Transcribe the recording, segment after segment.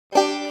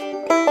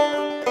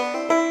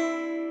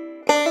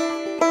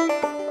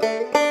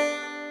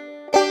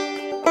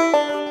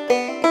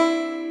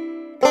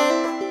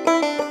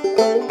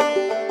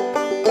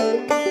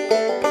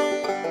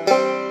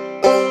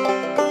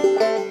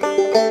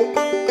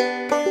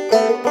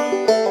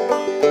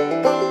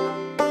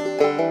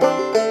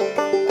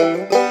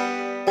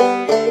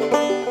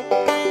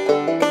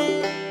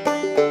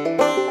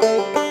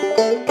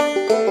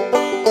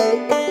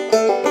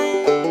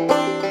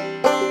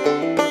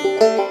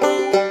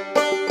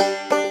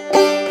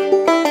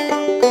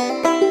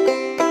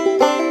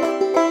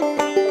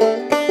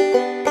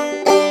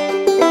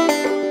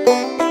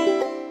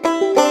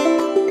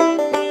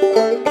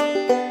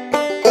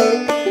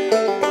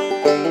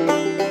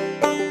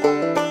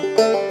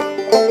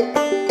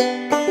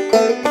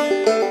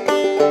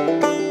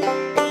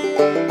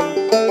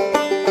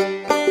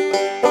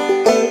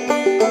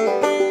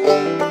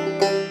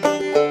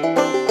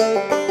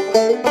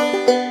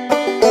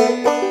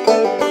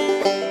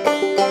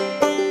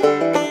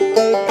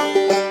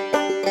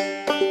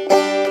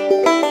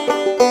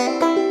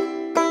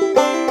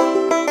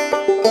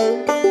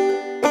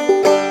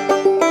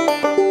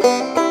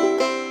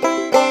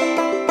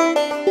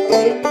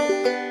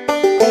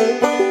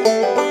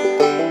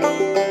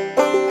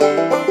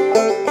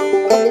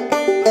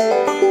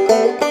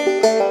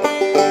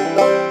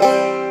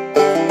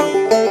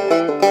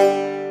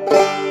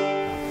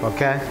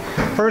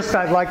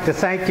First, I'd like to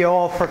thank you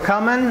all for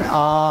coming.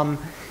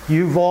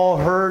 You've all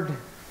heard,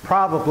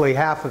 probably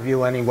half of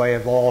you anyway,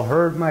 have all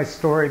heard my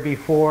story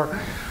before.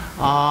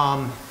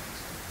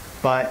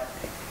 But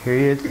here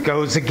it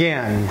goes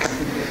again.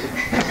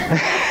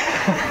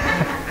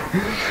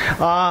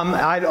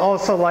 I'd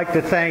also like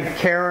to thank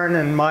Karen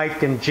and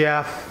Mike and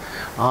Jeff.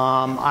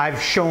 I've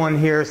shown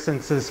here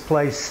since this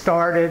place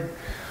started,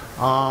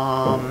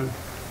 off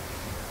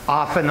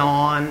and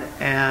on,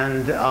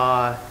 and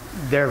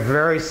they're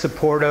very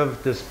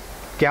supportive. This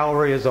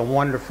gallery is a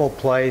wonderful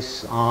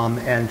place,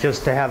 and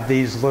just to have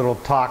these little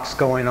talks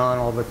going on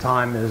all the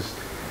time is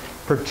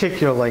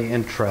particularly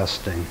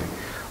interesting.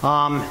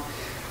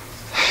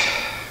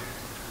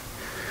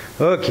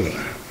 Okay,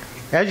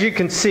 as you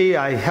can see,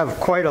 I have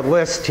quite a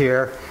list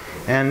here,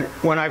 and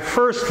when I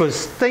first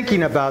was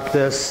thinking about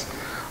this,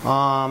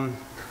 I've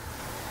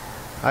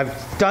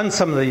done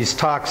some of these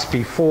talks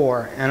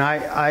before, and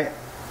I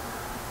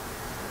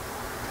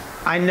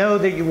know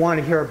that you want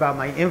to hear about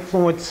my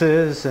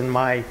influences and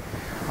my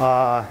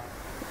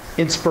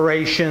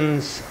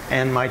inspirations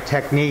and my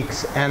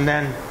techniques, and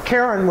then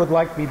Karen would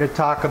like me to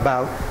talk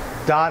about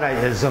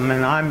Dadaism,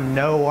 and I'm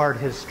no art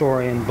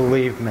historian,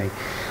 believe me.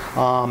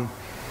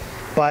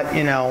 But,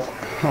 you know,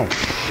 oh,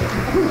 shit.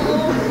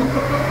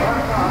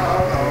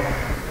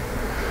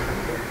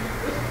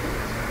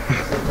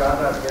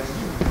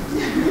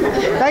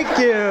 Thank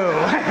you.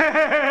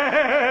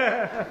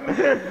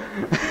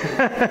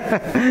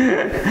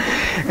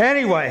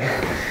 Anyway,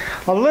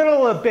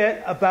 a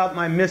bit about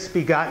my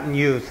misbegotten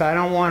youth. I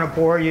don't want to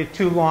bore you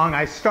too long.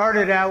 I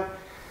started out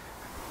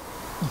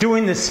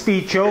doing the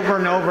speech over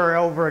and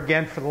over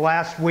again for the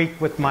last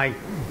week with my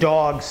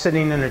dog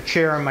sitting in a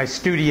chair in my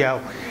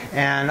studio,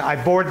 and I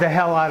bored the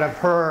hell out of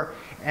her,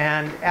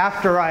 and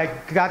after I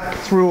got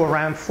through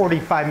around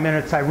 45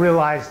 minutes I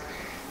realized,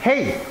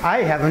 hey,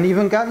 I haven't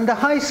even gotten to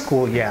high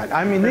school yet.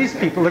 I mean, these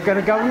people are going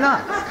to go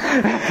nuts.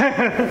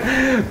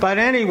 But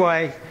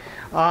anyway,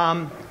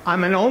 I'm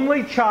an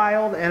only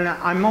child, and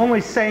I'm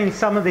only saying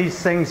some of these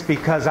things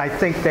because I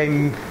think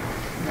they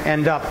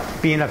end up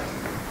being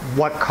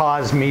what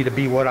caused me to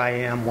be what I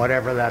am,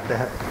 whatever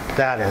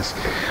that is.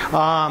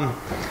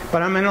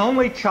 But I'm an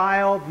only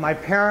child. My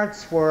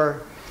parents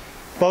were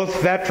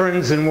both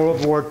veterans in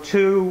World War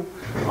II,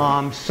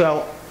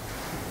 so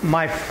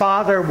my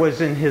father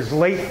was in his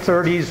late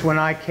 30s when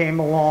I came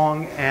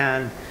along,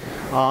 and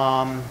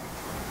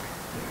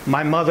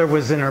my mother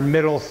was in her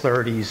middle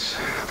 30s.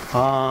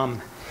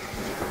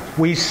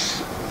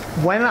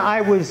 When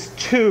I was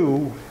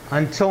 2,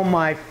 until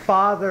my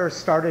father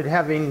started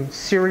having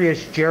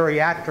serious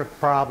geriatric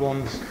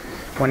problems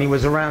when he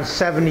was around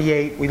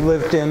 78, we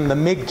lived in the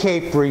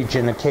Mid-Cape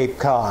region of Cape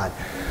Cod,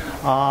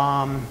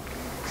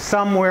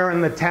 somewhere in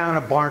the town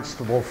of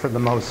Barnstable for the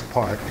most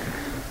part.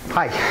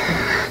 Hi.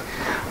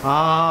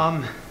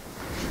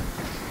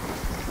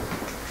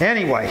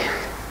 Anyway,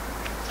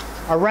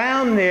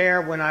 around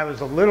there when I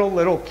was a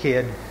little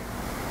kid,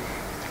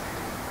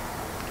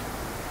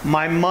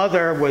 my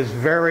mother was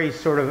very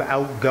sort of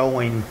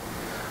outgoing,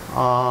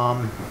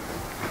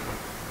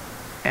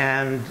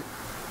 and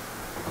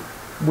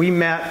we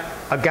met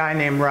a guy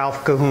named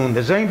Ralph Cahoon.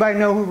 Does anybody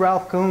know who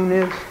Ralph Cahoon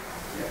is?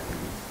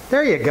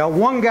 There you go,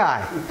 one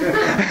guy.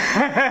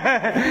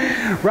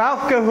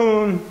 Ralph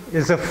Cahoon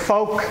is a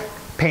folk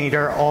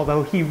painter,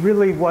 although he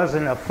really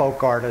wasn't a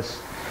folk artist.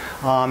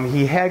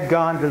 He had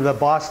gone to the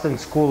Boston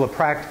School of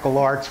Practical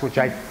Arts, which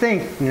I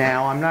think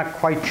now, I'm not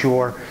quite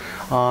sure,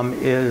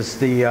 is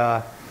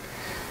the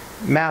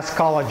Mass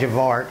College of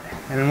Art.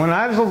 And when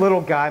I was a little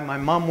guy, my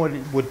mom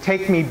would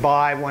take me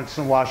by once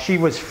in a while. She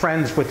was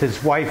friends with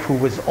his wife, who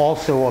was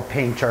also a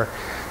painter.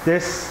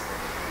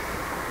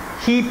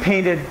 He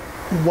painted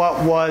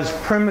what was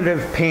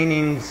primitive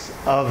paintings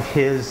of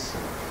his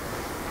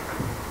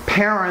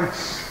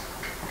parents'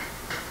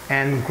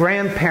 and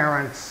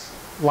grandparents'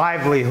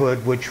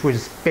 livelihood, which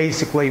was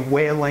basically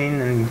whaling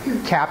and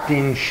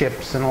captaining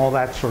ships and all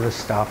that sort of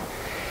stuff.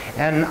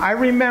 And I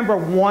remember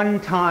one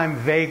time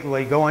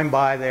vaguely going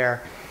by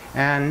there,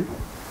 and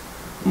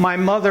my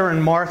mother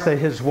and Martha,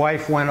 his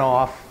wife, went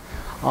off,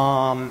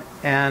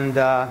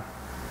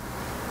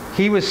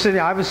 he was sitting,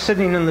 I was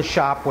sitting in the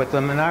shop with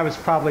him, and I was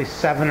probably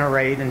 7 or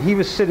 8, and he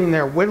was sitting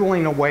there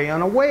whittling away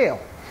on a whale.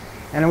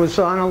 And it was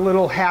on a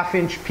little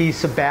half-inch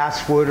piece of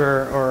basswood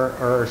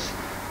or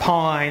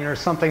pine or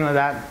something of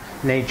that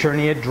nature, and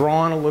he had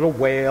drawn a little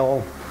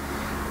whale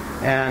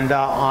and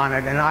on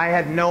it, and I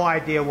had no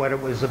idea what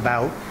it was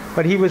about,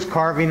 but he was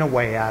carving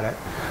away at it.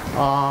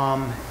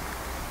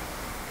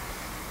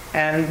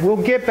 And we'll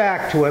get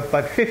back to it,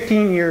 but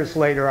 15 years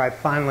later I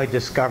finally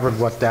discovered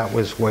what that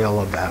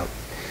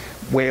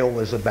whale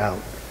was about.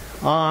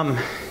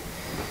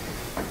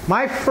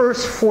 My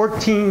first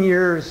 14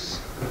 years,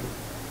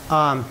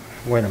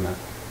 wait a minute.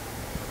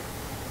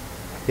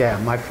 Yeah,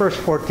 my first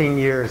 14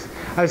 years.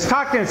 I was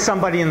talking to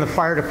somebody in the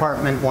fire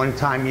department one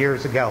time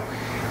years ago,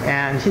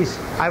 and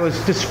I was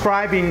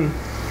describing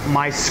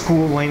my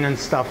schooling and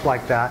stuff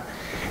like that.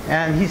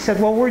 And he said,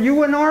 well, were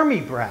you an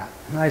Army brat?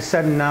 And I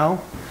said, no.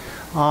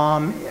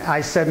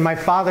 I said my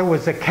father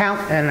was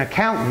an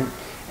accountant,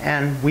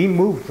 and we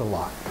moved a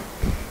lot.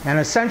 And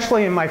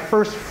essentially in my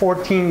first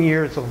 14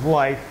 years of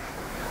life,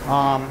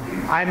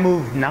 I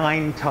moved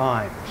 9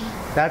 times.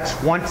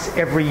 That's once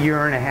every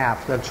year and a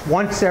half. That's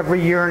once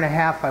every year and a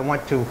half I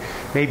went to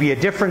maybe a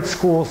different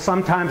school.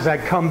 Sometimes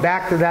I'd come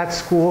back to that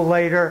school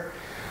later.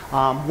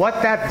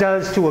 What that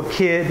does to a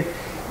kid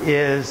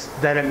is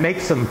that it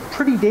makes them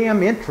pretty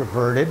damn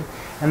introverted,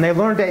 and they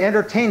learn to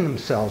entertain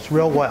themselves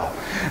real well.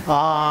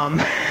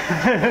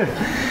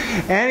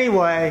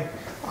 Anyway,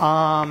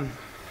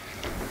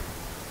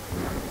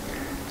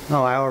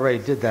 no, I already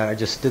did that. I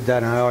just did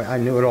that, and I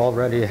knew it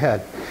already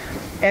ahead.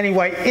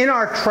 Anyway, in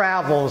our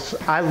travels,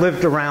 I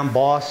lived around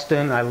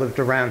Boston, I lived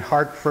around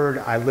Hartford,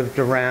 I lived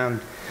around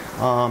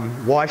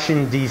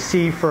Washington,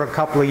 D.C. for a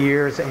couple of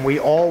years, and we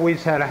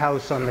always had a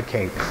house on the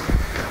Cape.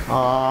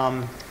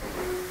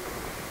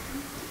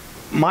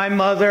 My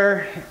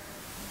mother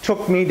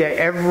took me to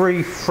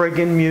every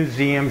friggin'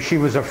 museum. She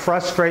was a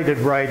frustrated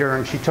writer,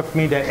 and she took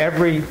me to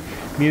every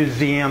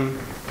museum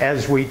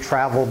as we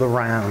traveled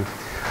around.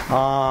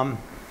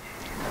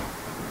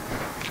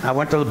 I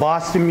went to the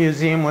Boston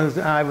Museum when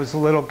I was a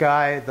little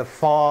guy, the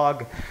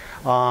Fog,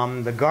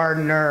 the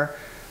Gardner,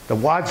 the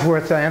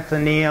Wadsworth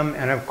Atheneum,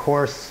 and of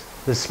course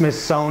the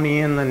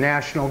Smithsonian, the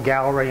National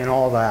Gallery, and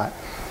all that.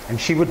 And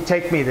she would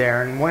take me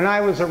there. And when I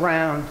was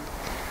around,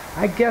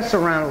 I guess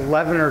around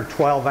 11 or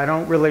 12, I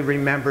don't really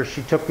remember,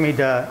 she took me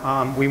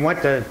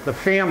to, the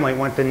family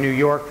went to New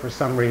York for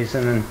some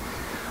reason, and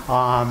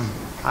I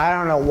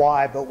don't know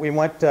why, but we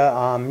went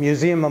to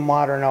Museum of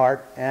Modern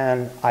Art,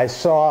 and I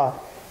saw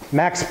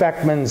Max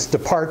Beckmann's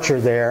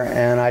Departure there,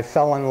 and I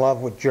fell in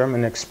love with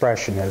German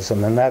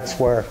Expressionism, and that's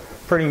where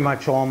pretty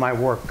much all my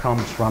work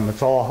comes from.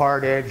 It's all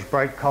hard edge,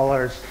 bright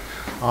colors,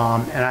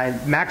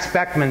 and Max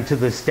Beckmann to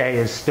this day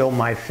is still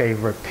my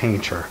favorite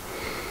painter.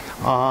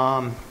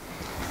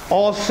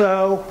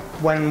 Also,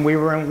 when we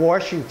were in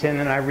Washington,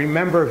 and I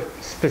remember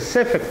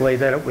specifically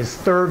that it was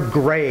 3rd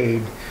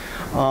grade,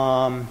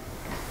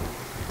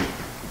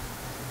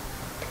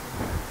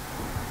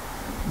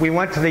 we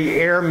went to the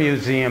Air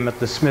Museum at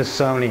the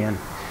Smithsonian,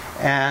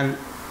 and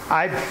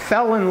I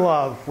fell in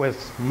love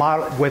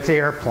with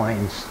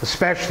airplanes,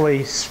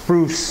 especially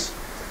spruce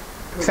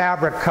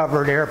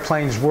fabric-covered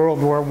airplanes,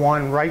 World War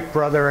I, Wright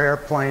brother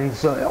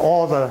airplanes,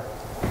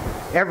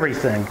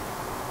 everything,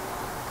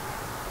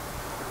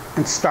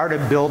 and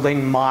started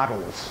building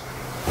models.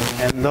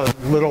 And the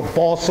little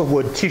balsa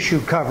wood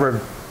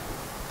tissue-covered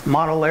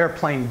model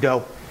airplane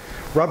dope,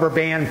 rubber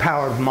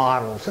band-powered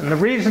models. And the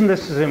reason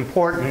this is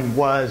important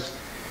was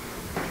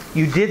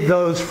you did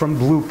those from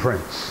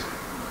blueprints.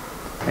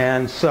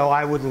 And so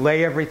I would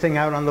lay everything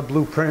out on the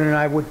blueprint, and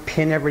I would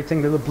pin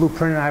everything to the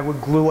blueprint, and I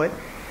would glue it.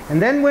 And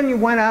then when you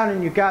went out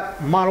and you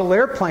got model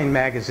airplane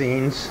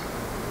magazines,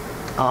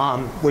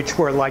 which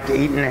were like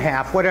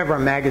 8½, whatever a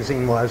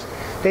magazine was,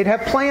 they'd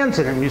have plans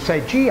in it, and you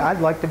say, gee, I'd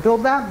like to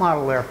build that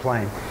model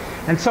airplane.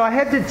 And so I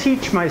had to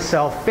teach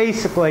myself,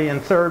 basically in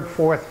 3rd,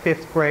 4th,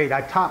 5th grade,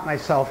 I taught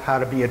myself how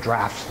to be a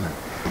draftsman.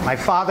 My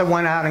father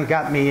went out and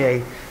got me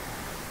a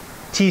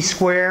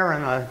T-square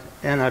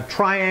and a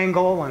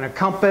triangle and a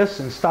compass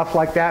and stuff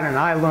like that, and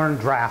I learned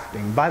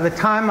drafting. By the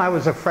time I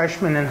was a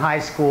freshman in high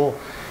school,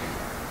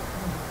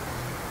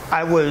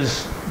 I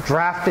was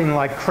drafting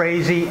like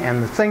crazy,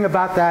 and the thing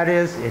about that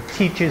is it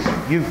teaches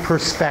you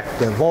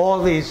perspective.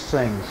 All these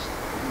things,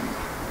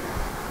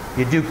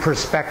 you do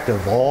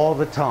perspective all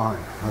the time,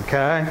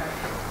 okay?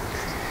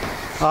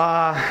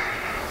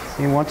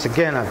 And once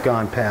again, I've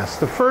gone past.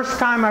 The first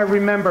time I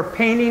remember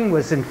painting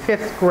was in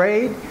 5th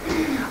grade.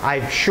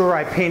 I'm sure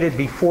I painted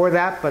before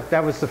that, but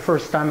that was the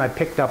first time I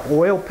picked up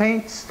oil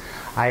paints.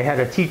 I had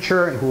a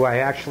teacher who I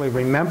actually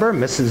remember,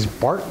 Mrs.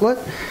 Bartlett.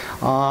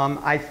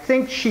 I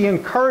think she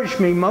encouraged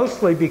me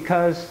mostly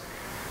because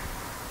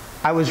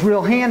I was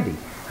real handy.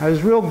 I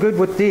was real good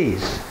with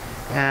these,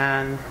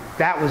 and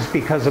that was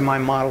because of my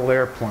model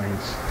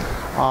airplanes.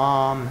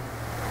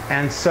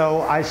 And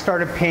so I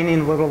started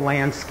painting little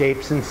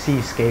landscapes and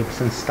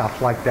seascapes and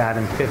stuff like that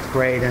in 5th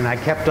grade, and I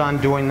kept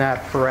on doing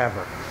that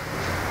forever.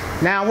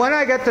 Now, when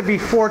I got to be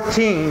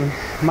 14,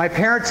 my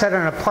parents had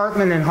an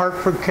apartment in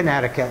Hartford,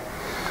 Connecticut,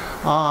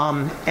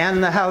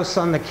 and the house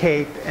on the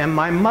Cape, and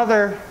my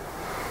mother,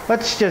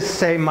 let's just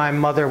say my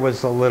mother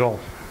was a little,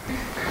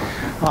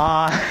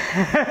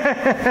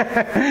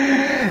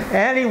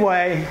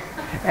 anyway,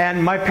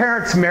 and my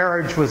parents'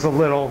 marriage was a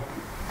little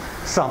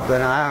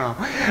something, I don't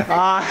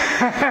know.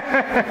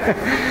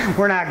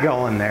 We're not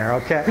going there,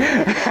 okay?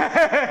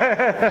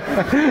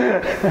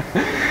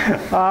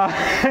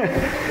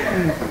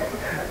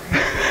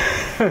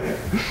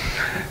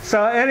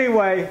 So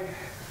anyway,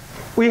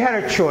 we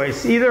had a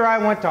choice. Either I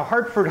went to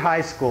Hartford High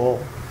School,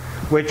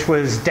 which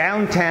was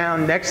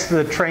downtown next to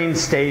the train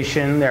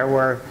station. There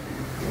were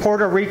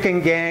Puerto Rican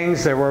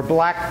gangs, there were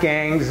black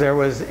gangs, there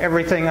was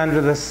everything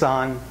under the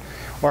sun.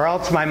 Or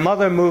else my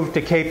mother moved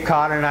to Cape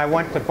Cod and I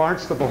went to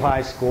Barnstable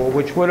High School,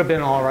 which would have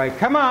been all right.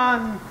 Come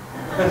on!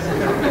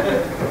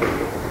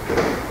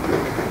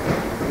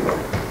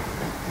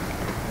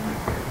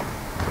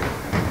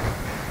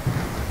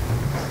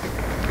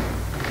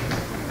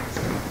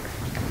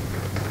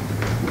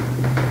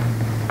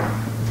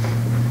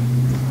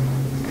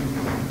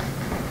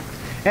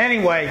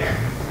 Anyway,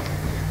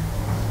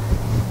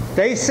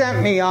 they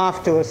sent me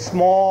off to a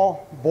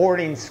small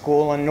boarding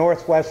school in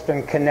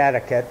northwestern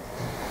Connecticut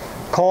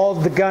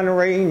called the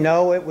Gunnery.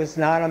 No, it was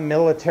not a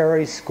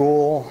military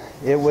school.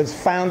 It was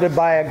founded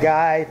by a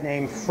guy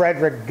named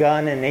Frederick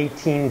Gunn in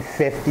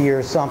 1850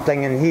 or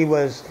something, and he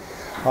was,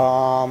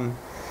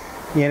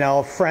 you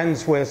know,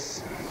 friends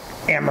with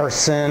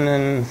Emerson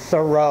and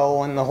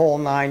Thoreau and the whole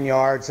 9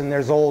 yards. And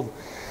there's old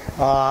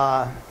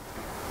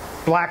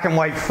black and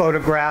white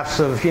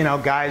photographs of, you know,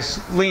 guys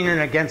leaning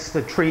against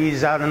the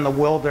trees out in the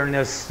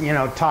wilderness, you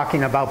know,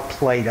 talking about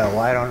Plato.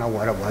 I don't know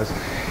what it was.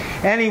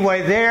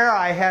 Anyway, there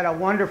I had a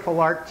wonderful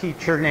art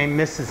teacher named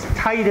Mrs.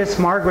 Titus,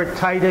 Margaret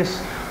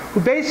Titus, who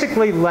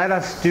basically let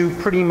us do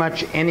pretty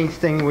much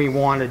anything we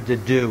wanted to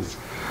do.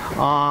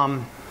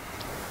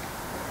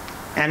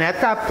 And at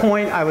that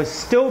point, I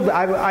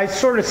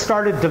sort of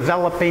started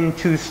developing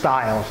two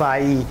styles,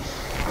 i.e.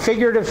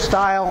 figurative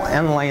style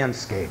and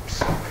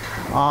landscapes.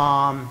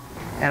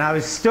 And I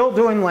was still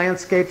doing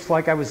landscapes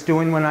like I was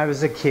doing when I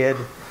was a kid,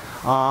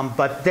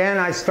 but then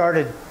I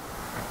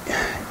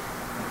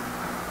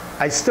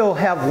still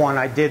have one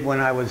I did when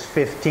I was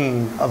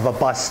 15 of a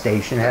bus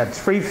station. It had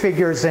 3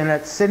 figures in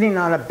it, sitting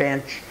on a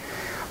bench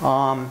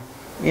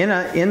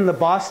in the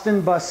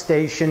Boston bus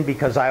station,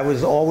 because I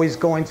was always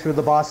going through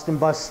the Boston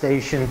bus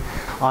station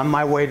on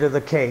my way to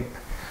the Cape.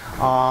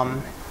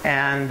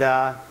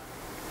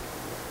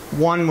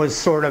 One was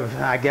sort of,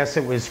 I guess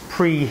it was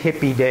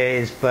pre-hippie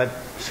days, but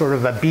sort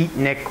of a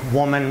beatnik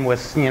woman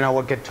with, you know,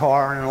 a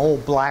guitar, and an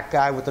old black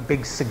guy with a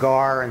big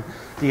cigar, and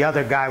the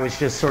other guy was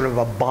just sort of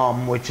a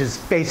bum, which is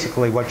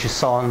basically what you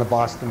saw in the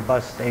Boston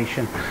bus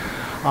station.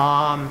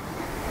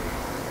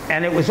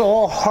 And it was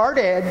all hard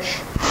edge,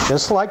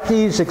 just like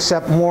these,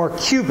 except more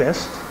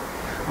cubist,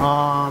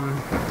 and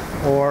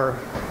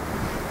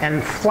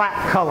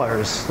flat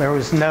colors. There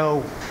was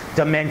no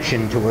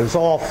dimension to it. It was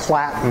all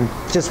flat and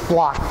just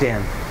blocked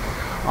in.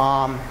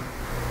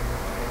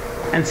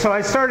 And so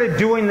I started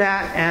doing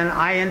that, and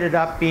I ended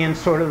up being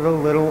sort of the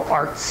little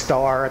art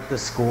star at the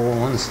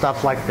school and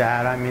stuff like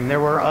that. I mean, there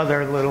were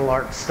other little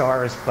art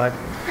stars, but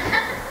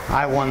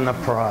I won the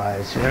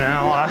prize, you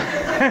know.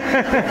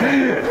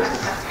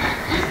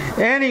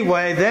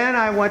 Anyway, then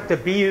I went to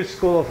BU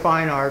School of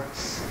Fine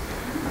Arts,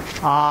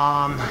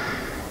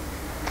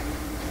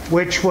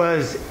 which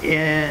was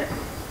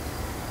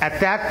at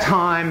that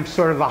time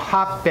sort of a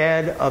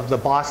hotbed of the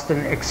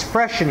Boston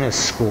Expressionist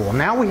School.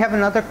 Now we have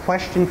another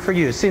question for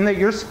you. Seeing that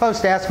you're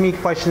supposed to ask me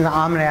questions,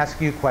 I'm going to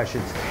ask you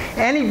questions.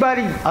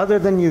 Anybody other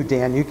than you,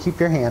 Dan, you keep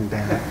your hand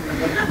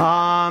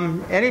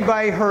down.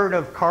 Anybody heard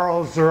of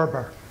Carl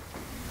Zerber?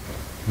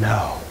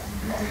 No.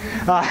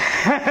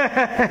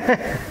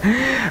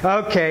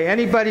 Okay,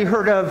 anybody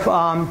heard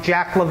of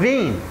Jack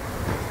Levine?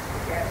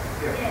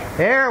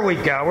 There we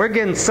go, we're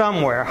getting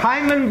somewhere.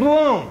 Hyman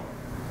Bloom.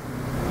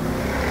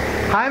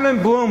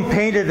 Hyman Bloom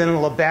painted in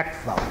Lubeck,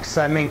 folks.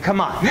 I mean, come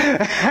on.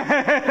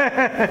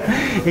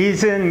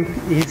 He's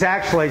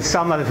actually,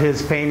 some of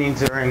his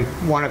paintings are in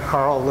one of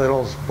Carl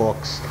Little's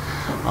books.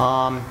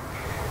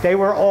 They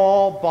were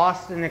all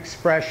Boston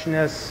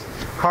Expressionists.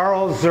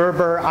 Carl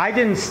Zerber, I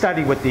didn't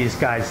study with these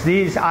guys.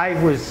 I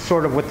was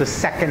sort of with the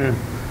second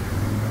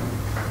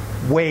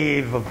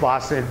wave of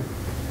Boston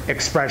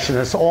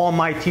Expressionists. All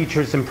my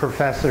teachers and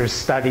professors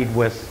studied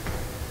with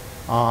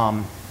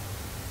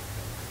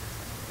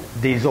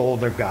these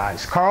older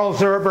guys. Carl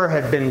Zerber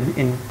had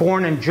been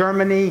born in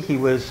Germany. He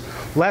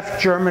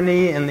left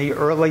Germany in the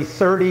early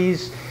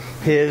 30s.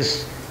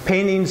 His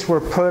paintings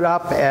were put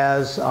up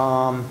as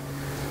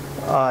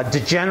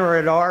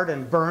degenerate art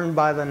and burned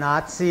by the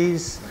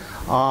Nazis.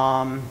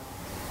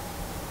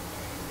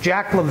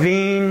 Jack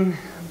Levine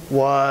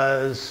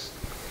was,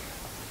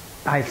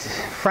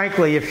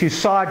 frankly, if you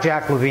saw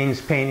Jack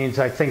Levine's paintings,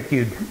 I think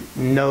you'd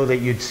know that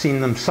you'd seen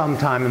them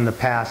sometime in the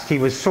past. He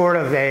was sort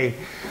of a,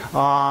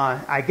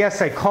 I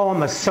guess I call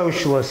him a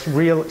social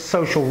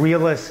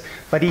realist,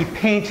 but he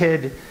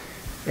painted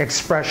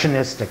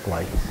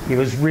expressionistically. He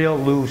was real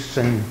loose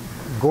and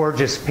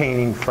gorgeous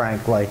painting,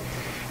 frankly.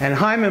 And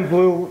Hyman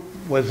Bloom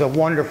was a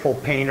wonderful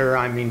painter.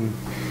 I mean,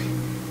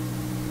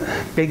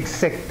 big,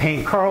 thick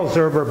paint. Carl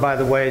Zerber, by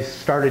the way,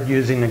 started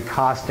using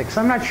encaustics.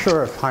 I'm not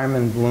sure if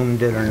Hyman Bloom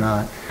did or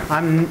not.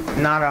 I'm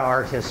not an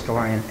art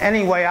historian.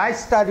 Anyway, I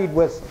studied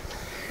with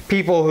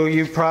people who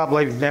you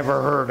probably have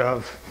never heard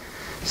of,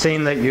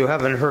 seeing that you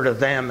haven't heard of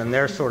them, and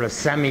they're sort of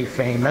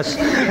semi-famous.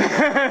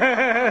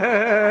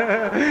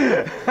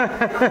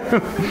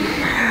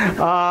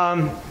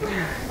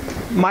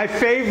 My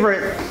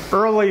favorite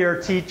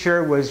earlier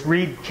teacher was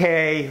Reed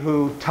Kay,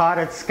 who taught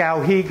at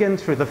Skowhegan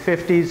through the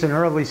 50s and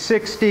early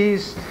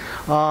 60s.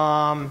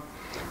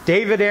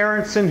 David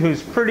Aronson,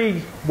 who's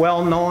pretty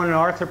well known, and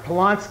Arthur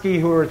Polonsky,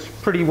 who is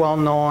pretty well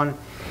known.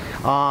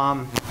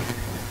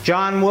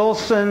 John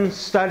Wilson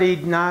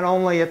studied not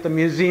only at the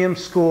museum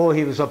school,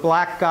 he was a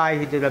black guy.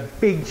 He did a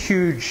big,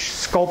 huge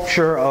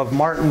sculpture of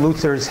Martin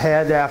Luther's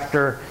head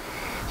after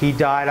He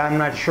died, I'm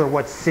not sure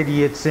what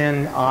city it's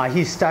in.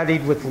 He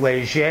studied with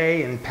Leger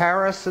in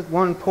Paris at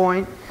one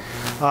point.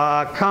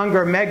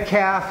 Conger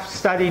Metcalf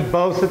studied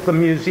both at the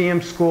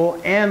museum school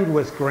and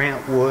with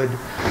Grant Wood.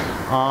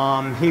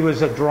 He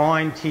was a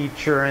drawing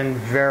teacher and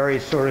very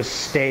sort of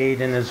staid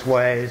in his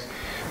ways.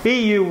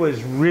 BU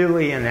was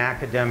really an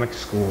academic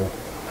school.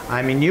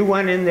 I mean, you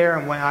went in there,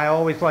 and I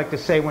always like to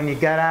say, when you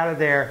got out of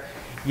there,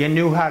 you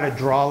knew how to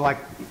draw like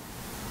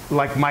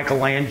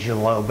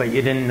Michelangelo, but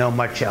you didn't know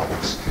much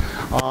else.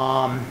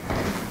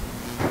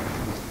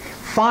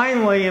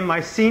 Finally, in my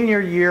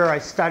senior year, I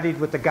studied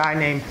with a guy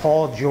named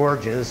Paul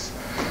Georges.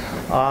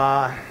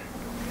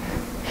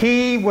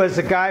 He was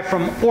a guy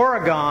from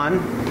Oregon,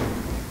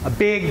 a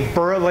big,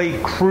 burly,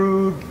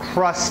 crude,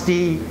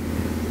 crusty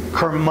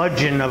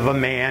curmudgeon of a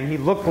man. He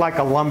looked like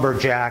a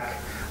lumberjack.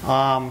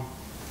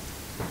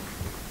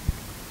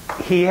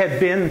 He had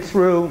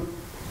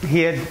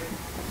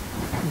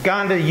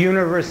gone to the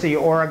University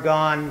of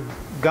Oregon,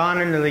 gone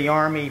into the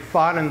Army,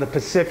 fought in the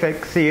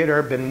Pacific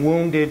Theater, been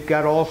wounded,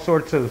 got all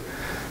sorts of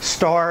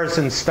stars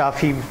and stuff.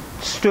 He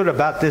stood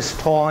about this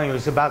tall, and he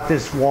was about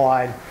this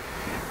wide.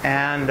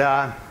 And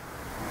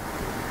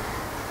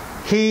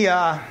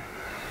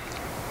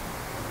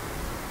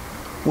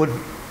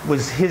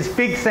his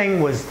big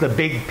thing was the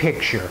big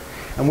picture.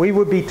 And we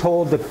would be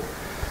told to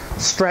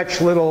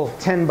stretch little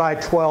 10 by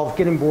 12.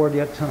 Getting bored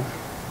yet, Tom?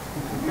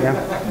 Yeah?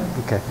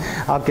 Okay.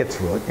 I'll get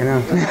through it, you know.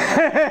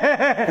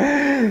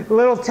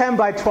 Little 10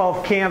 by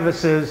 12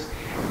 canvases.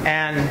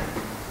 And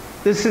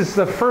this is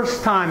the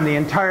first time, the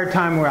entire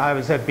time where I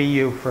was at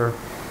BU for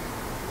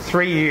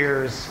 3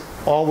 years,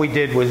 all we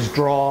did was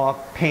draw,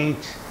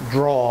 paint,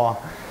 draw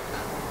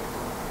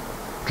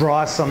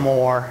some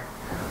more.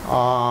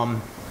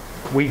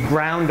 We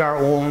ground our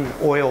own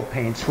oil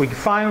paints. We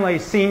finally,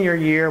 senior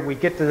year, we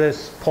get to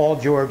this Paul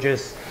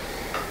Georges.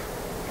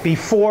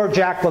 Before,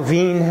 Jack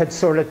Levine had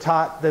sort of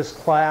taught this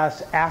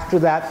class. After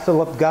that,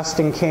 Philip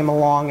Guston came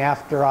along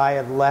after I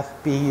had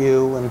left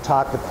BU and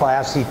taught the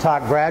class. He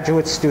taught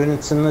graduate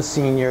students and the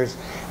seniors.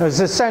 It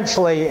was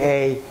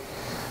essentially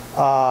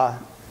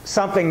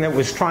something that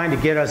was trying to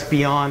get us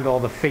beyond all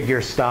the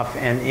figure stuff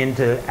and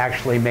into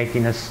actually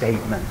making a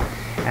statement.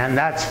 And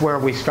that's where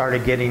we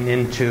started getting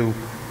into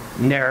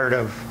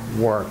narrative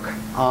work.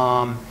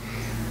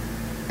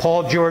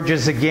 Paul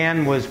Georges,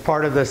 again, was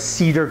part of the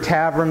Cedar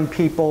Tavern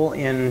people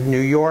in New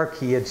York.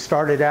 He had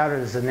started out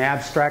as an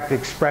abstract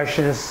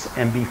expressionist,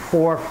 and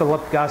before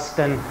Philip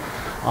Guston,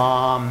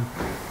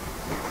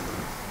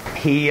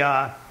 he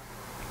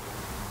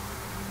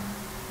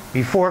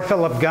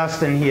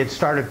had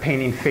started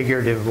painting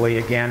figuratively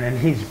again, and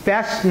he's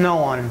best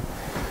known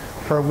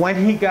for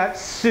when he got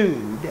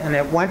sued, and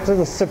it went to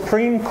the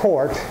Supreme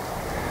Court.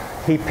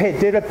 He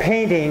did a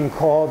painting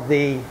called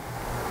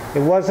it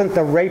wasn't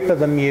the Rape of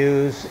the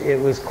Muse, it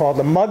was called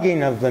The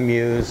Mugging of the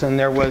Muse, and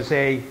there was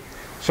a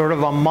sort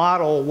of a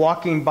model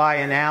walking by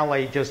an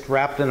alley just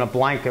wrapped in a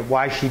blanket.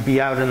 Why she'd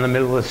be out in the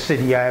middle of the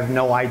city, I have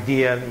no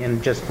idea,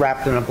 and just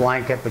wrapped in a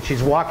blanket. But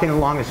she's walking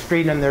along the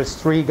street, and there's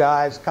 3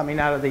 guys coming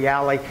out of the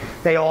alley.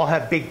 They all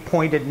have big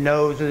pointed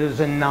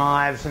noses and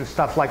knives and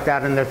stuff like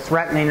that, and they're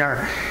threatening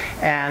her.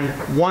 And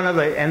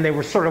and they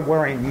were sort of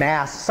wearing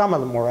masks. Some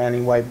of them were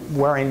anyway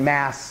wearing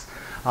masks.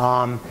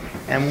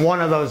 And one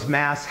of those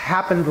masks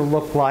happened to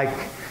look like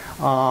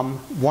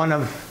one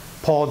of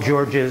Paul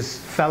Georges'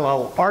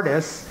 fellow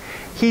artists.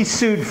 He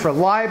sued for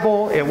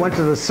libel. It went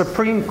to the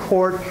Supreme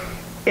Court.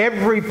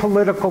 Every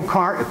political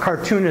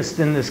cartoonist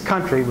in this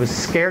country was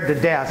scared to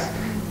death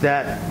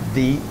that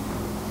the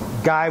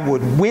guy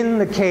would win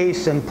the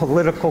case and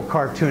political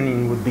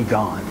cartooning would be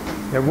gone.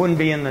 There wouldn't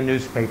be in the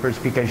newspapers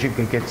because you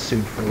could get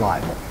sued for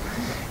libel.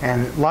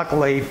 And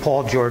luckily,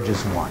 Paul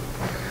Georges won.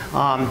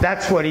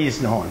 That's what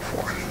he's known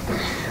for.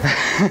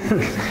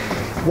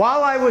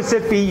 While I was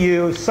at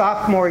BU,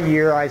 sophomore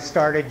year, I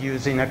started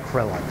using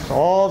acrylics.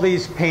 All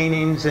these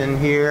paintings in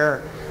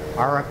here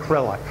are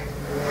acrylic.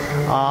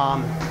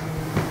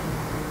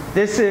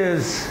 This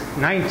is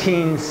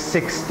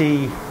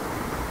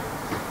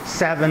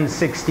 1967,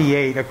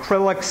 68.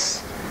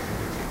 Acrylics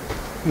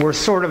were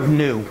sort of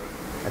new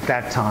at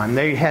that time.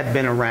 They had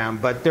been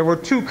around, but there were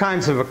 2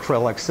 kinds of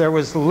acrylics. There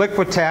was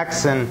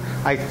Liquitex and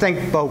I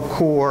think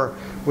Beaucourt,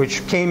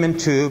 which came in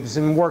tubes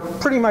and worked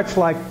pretty much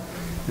like,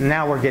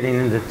 now we're getting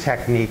into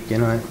technique, you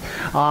know.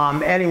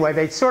 Anyway,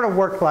 they sort of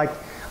worked like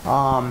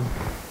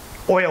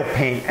oil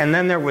paint. And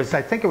then there was,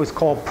 I think it was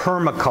called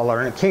Permacolor,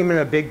 and it came in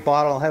a big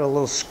bottle, had a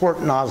little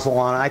squirt nozzle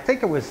on it. I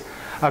think it was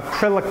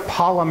acrylic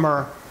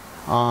polymer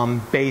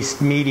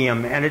based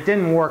medium, and it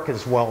didn't work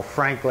as well,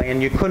 frankly,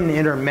 and you couldn't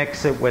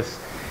intermix it with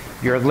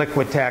your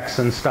Liquitex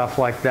and stuff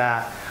like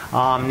that.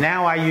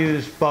 Now I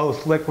use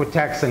both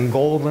Liquitex and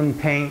golden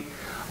paint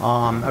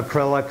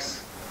acrylics,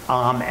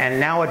 and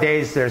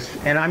nowadays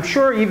and I'm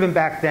sure even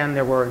back then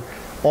there were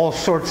all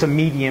sorts of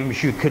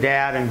mediums you could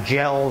add and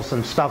gels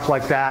and stuff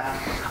like that,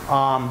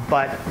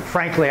 but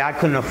frankly I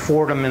couldn't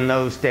afford them in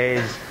those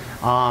days.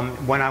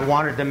 When I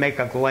wanted to make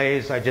a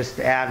glaze, I just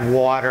add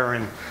water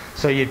and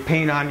So you'd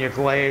paint on your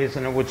glaze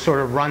and it would sort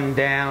of run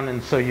down,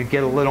 and so you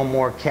get a little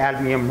more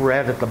cadmium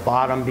red at the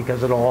bottom because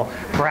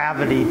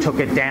gravity took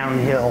it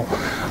downhill.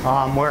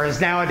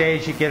 Whereas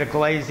nowadays you get a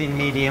glazing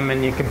medium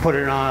and you can put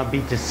it on, it'll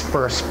be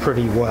dispersed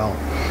pretty well.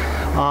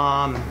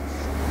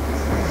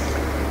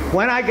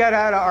 When I got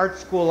out of art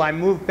school, I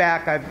moved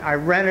back. I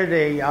rented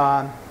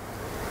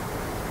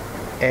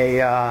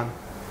a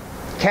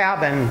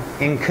cabin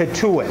in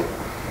Katuitt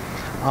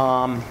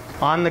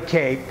on the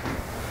Cape.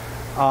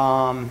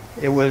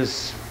 It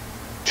was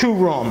 2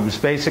 rooms,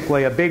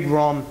 basically a big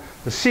room.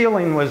 The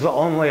ceiling was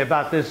only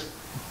about this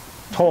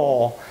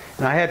tall,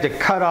 and I had to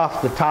cut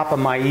off the top of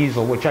my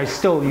easel, which I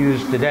still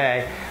use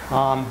today,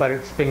 but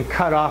it's been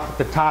cut off at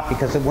the top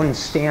because it wouldn't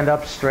stand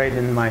up straight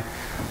in my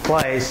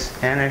place.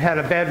 And it had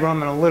a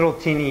bedroom and a little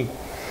teeny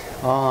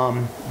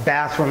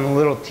bathroom, a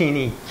little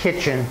teeny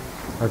kitchen,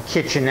 or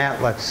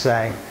kitchenette, let's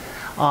say.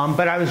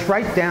 But I was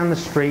right down the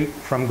street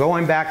from,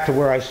 going back to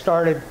where I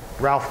started,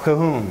 Ralph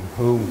Cahoon,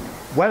 who,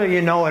 whether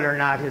you know it or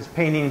not, his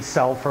paintings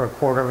sell for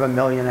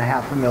 $250,000 to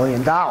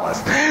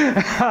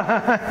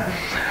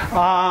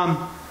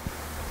 $500,000.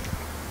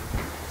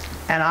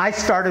 And I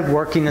started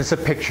working as a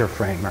picture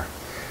framer.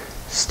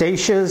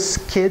 Statia's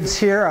kids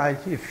here,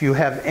 if you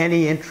have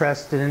any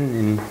interest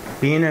in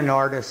being an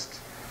artist,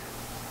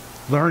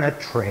 learn a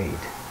trade.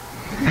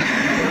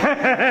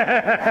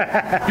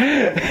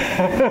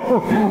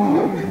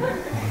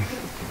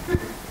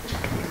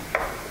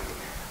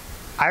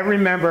 I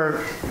remember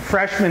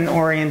freshman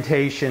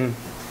orientation,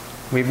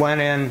 we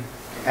went in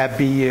at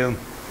BU,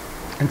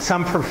 and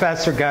some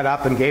professor got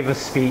up and gave a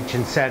speech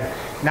and said,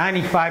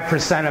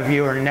 95% of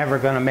you are never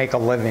going to make a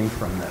living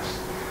from this.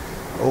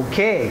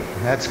 Okay,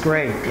 that's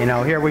great. You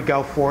know, here we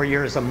go, 4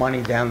 years of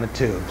money down the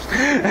tubes.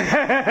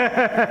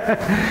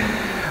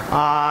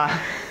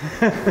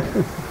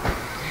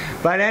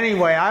 But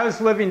anyway, I was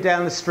living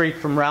down the street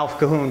from Ralph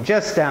Cahoon,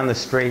 just down the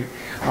street.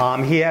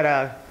 He had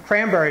a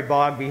cranberry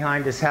bog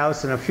behind his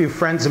house, and a few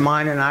friends of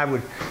mine and I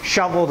would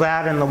shovel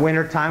that in the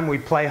wintertime.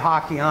 We'd play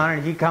hockey on it,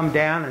 and he'd come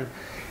down and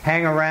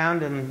hang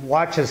around and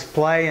watch us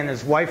play, and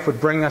his wife would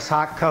bring us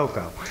hot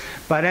cocoa.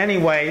 But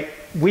anyway,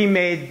 we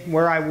made,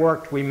 where I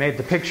worked, we made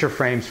the picture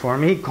frames for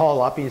him. He'd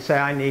call up and he'd say,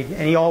 I need,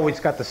 and he always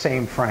got the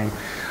same frame.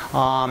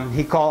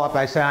 He'd call up,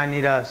 I say, I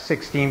need a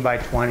 16 by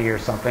 20 or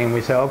something. And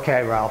we say,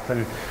 okay, Ralph.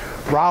 And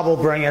Rob will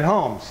bring it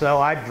home. So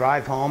I'd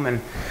drive home and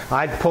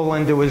I'd pull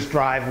into his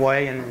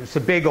driveway, and it's a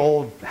big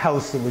old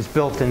house that was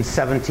built in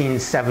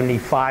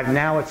 1775.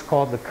 Now it's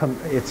called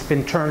it's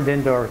been turned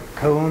into a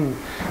Cahoon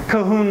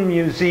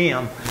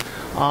Museum.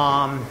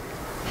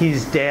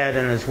 He's dead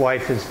and his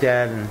wife is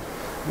dead,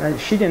 and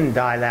she didn't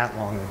die that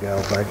long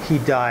ago, but he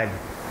died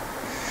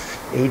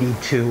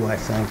 82, I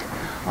think.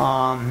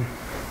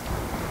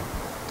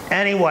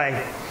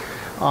 Anyway,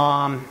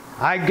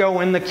 I'd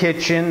go in the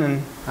kitchen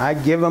and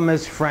I'd give him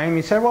his frame.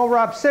 He said, well,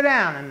 Rob, sit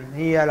down. And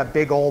he had a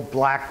big old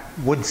black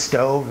wood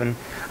stove, and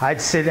I'd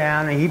sit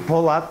down and he'd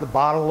pull out the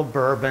bottle of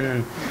bourbon,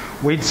 and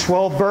we'd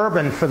swill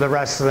bourbon for the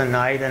rest of the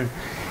night. And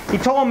he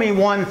told me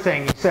one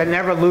thing. He said,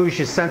 never lose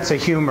your sense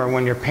of humor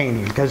when you're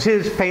painting, because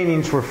his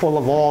paintings were full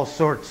of all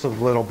sorts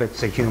of little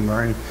bits of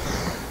humor. And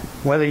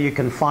whether you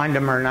can find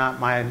them or not,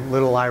 my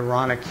little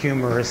ironic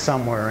humor is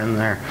somewhere in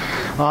there.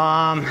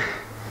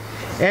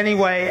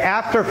 Anyway,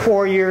 after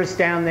 4 years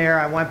down there,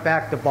 I went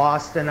back to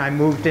Boston. I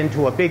moved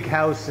into a big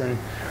house in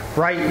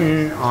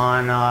Brighton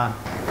on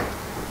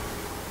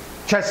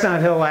Chestnut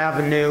Hill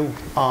Avenue.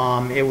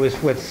 It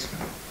was with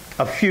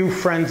a few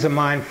friends of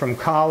mine from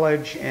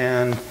college,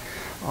 and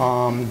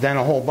then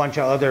a whole bunch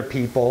of other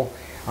people.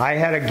 I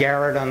had a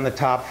garret on the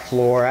top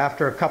floor.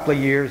 After a couple of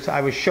years, I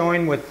was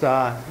showing with,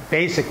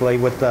 basically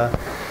with the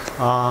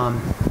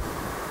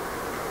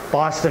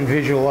Boston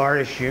Visual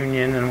Artists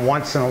Union, and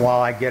once in a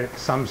while I get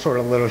some sort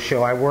of little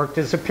show. I worked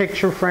as a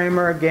picture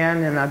framer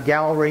again in a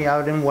gallery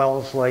out in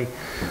Wellesley.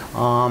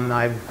 Well,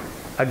 not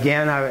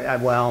again.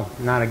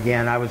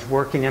 I was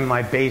working in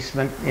my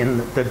basement in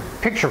the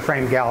picture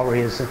frame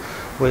gallery.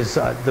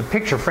 The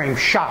picture frame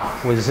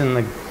shop was in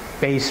the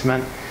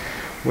basement,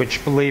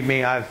 which, believe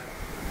me, I've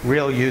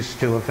real used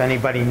to. If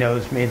anybody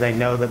knows me, they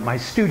know that my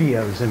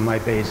studio's in my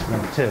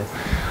basement too.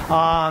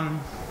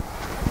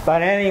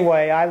 But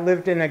anyway, I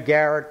lived in a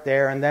garret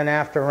there, and then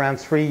after around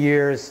 3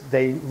 years,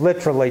 they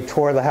literally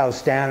tore the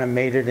house down and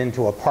made it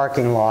into a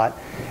parking lot.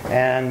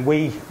 And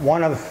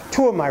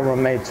two of my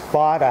roommates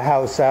bought a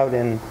house out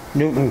in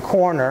Newton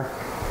Corner,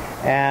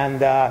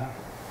 and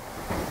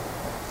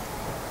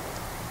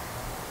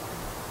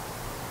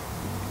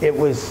it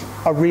was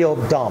a real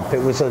dump. It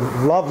was a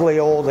lovely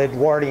old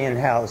Edwardian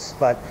house,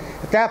 but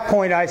at that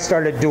point I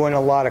started doing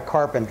a lot of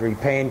carpentry,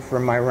 paying for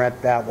my rent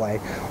that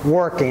way,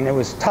 working. It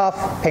was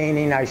tough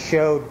painting. At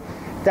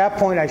that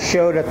point I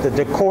showed at the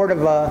De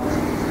Cordova.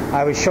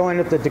 I was showing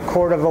at the De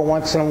Cordova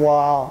once in a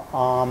while.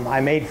 I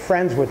made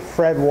friends with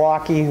Fred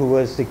Walkie, who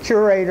was the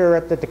curator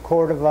at the De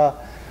Cordova,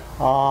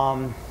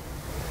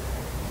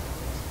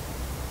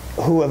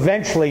 who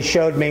eventually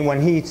showed me,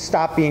 when he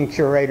stopped being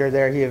curator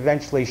there, he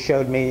eventually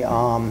showed me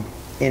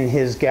in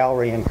his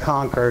gallery in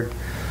Concord.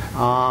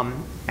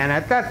 And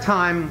at that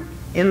time,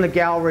 in the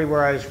gallery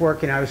where I was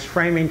working, I was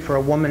framing for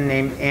a woman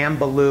named Anne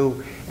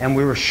Ballou, and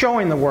we were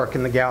showing the work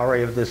in the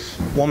gallery of this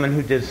woman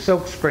who did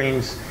silk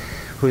screens,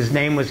 whose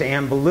name was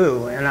Anne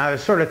Ballou. And I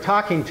was sort of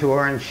talking to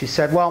her, and she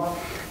said, well,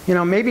 you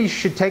know, maybe you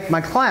should take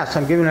my class.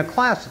 I'm giving a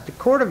class at the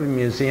Cordovan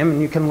Museum,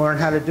 and you can learn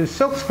how to do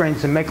silk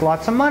screens and make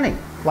lots of money,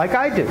 like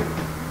I do.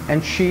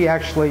 And she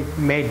actually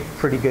made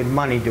pretty good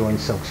money doing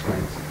silk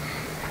screens.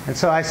 And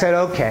so I said,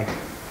 okay.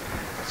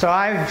 So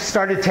I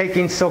started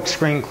taking silk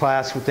screen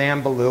class with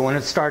Anne Ballou, and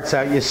it starts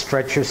out you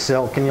stretch your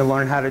silk and you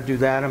learn how to do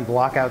that and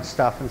block out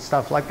stuff and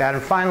stuff like that.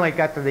 And finally it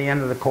got to the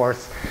end of the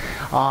course,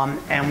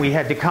 and we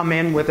had to come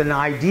in with an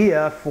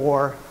idea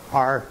for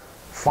our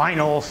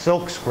final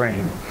silk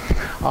screen.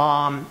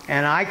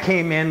 And I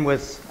came in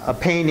with a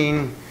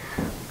painting,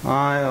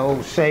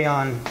 say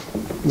on,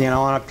 you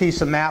know, on a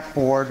piece of map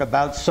board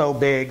about so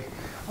big,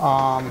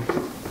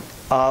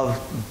 of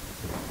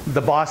the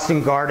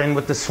Boston Garden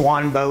with the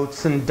swan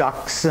boats and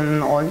ducks,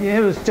 and all. It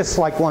was just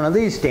like one of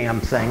these damn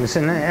things.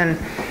 And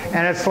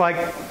it's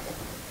like,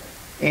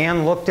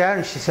 Anne looked at it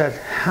and she said,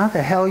 how the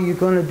hell are you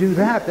going to do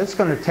that? That's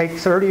going to take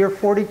 30 or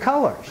 40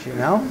 colors, you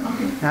know?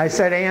 And I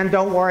said, Anne,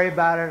 don't worry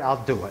about it,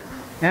 I'll do it.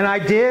 And I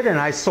did, and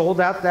I sold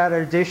out that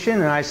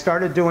edition, and I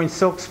started doing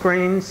silk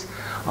screens.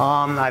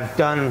 I've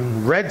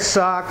done Red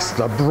Sox,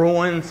 the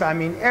Bruins, I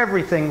mean,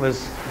 everything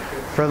was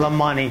for the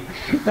money.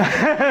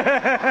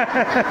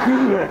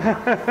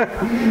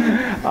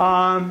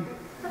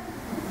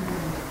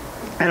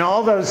 And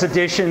all those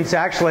editions,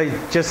 actually,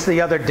 just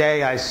the other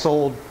day I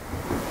sold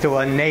to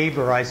a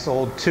neighbor, I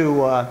sold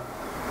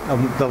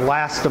the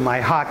last of my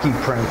hockey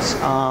prints.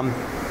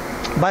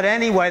 But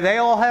anyway, they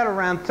all had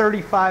around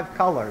 35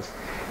 colors.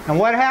 And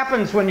what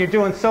happens when you're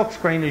doing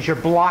silkscreen is you're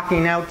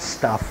blocking out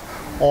stuff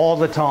all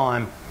the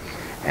time.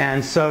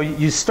 And so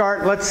you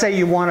start, let's say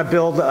you want to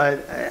build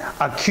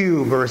a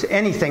cube or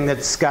anything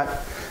that's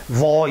got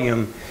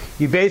volume.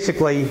 You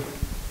basically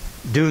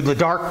do the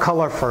dark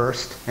color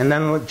first, and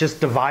then just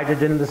divide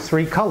it into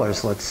 3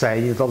 colors, let's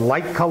say. The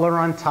light color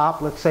on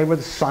top, let's say where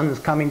the sun's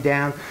coming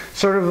down,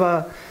 sort of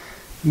a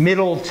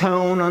middle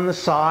tone on the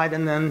side,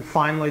 and then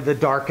finally the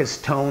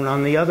darkest tone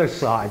on the other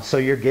side. So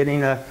you're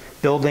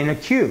building a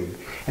cube.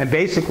 And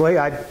basically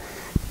I'd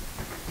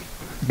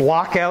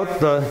block out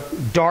the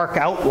dark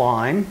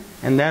outline,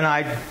 and then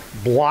I'd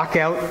block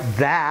out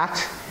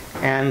that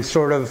and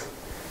sort of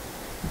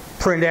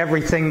print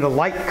everything the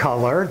light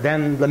color,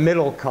 then the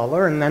middle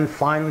color, and then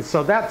finally,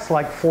 so that's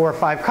like 4 or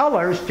 5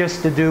 colors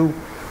just to do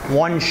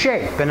one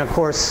shape. And of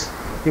course,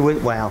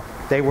 well,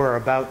 they were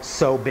about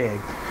so big.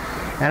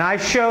 And I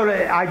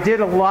did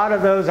a lot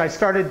of those. I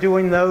started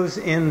doing those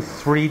in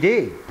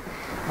 3D,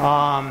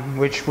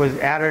 which was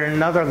added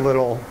another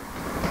little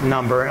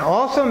number. It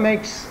also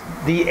makes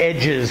the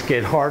edges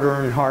get harder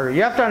and harder.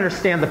 You have to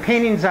understand the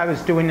paintings I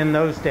was doing in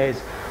those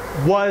days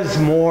was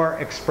more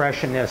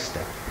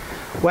expressionistic.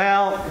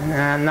 Well,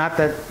 not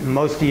that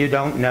most of you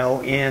don't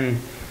know, in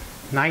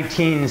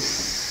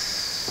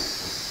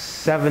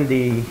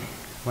 1970,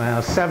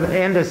 well,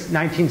 end of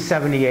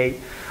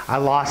 1978, I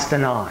lost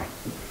an eye.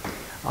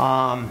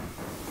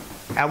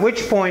 At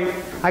which point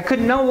I could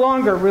no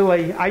longer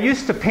really, I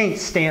used to paint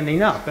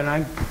standing up, and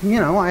I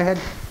had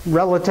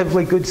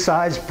relatively good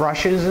sized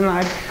brushes, and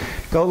I'd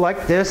go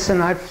like this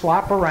and I'd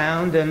flop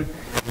around, and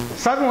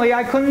suddenly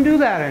I couldn't do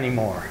that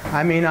anymore.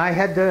 I mean, I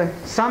had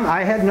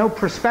no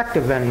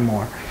perspective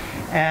anymore.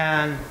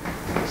 And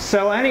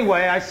so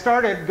anyway, I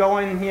started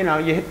going,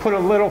 you put a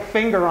little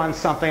finger on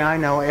something. I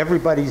know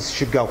everybody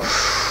should go.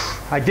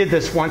 I did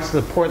this once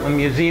at the Portland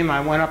Museum.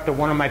 I went up to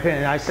one of my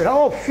paintings and I said,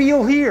 oh,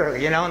 feel here,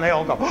 and they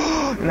all go,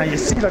 and then you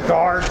see the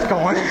guards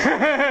going.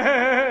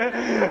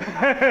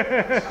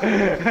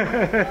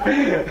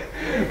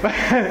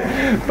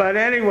 but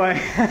anyway,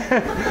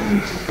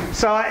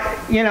 so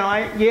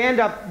you end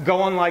up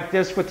going like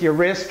this with your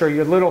wrist or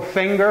your little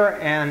finger,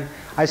 and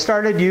I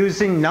started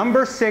using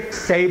number 6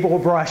 sable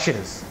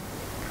brushes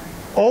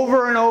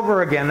over and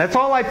over again. That's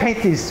all I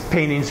paint these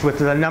paintings with,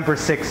 the number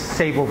 6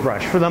 sable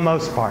brush for the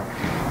most part.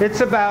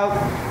 It's about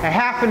a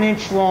 ½ an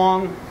inch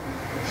long,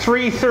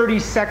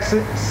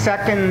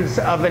 3/32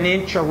 of an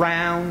inch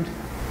around,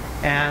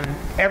 and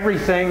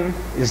everything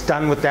is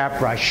done with that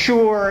brush.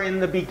 Sure, in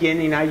the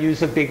beginning I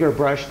use a bigger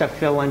brush to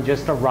fill in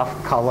just a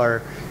rough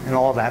color and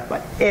all that,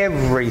 but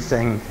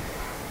everything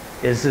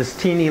is this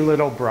teeny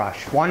little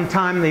brush. One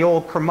time the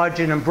old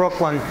curmudgeon in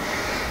Brooklyn,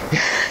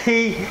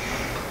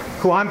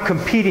 who I'm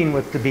competing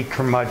with to be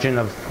curmudgeon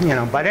of,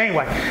 but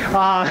anyway,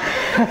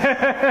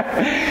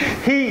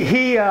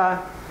 he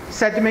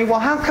said to me, well,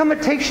 how come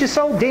it takes you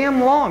so damn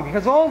long?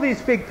 Because all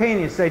these big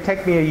paintings, they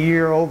take me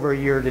over a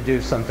year to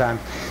do sometimes.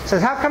 He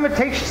says, how come it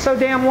takes you so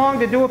damn long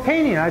to do a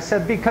painting? I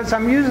said, because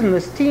I'm using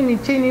this teeny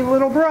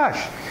little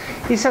brush.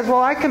 He says,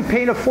 well, I can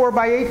paint a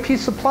 4x8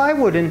 piece of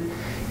plywood in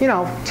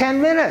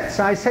 10 minutes.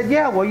 I said,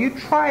 yeah, well, you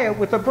try it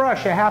with a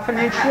brush a ½ an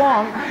inch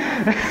long,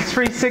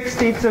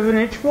 3/16 of an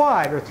inch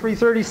wide, or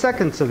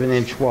 3/32 of an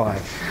inch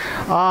wide.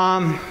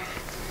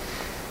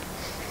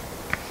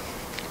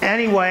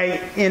 Anyway,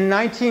 in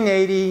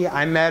 1980,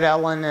 I met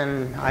Ellen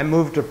and I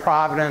moved to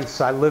Providence.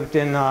 I lived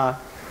in an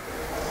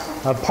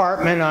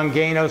apartment on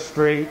Gano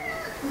Street.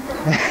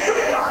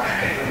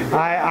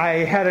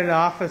 I had an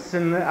office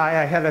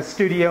I had a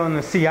studio in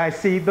the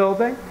CIC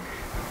building.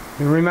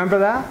 You remember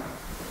that?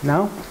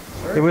 No?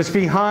 Sure. It was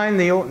behind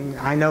the old,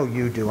 I know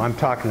you do, I'm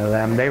talking to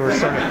them. They were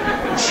sort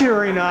of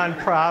cheering on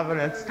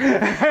Providence.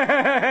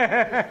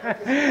 I'm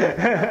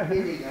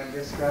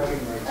just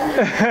scratching my chin.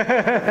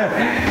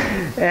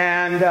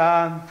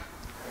 And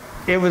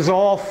it was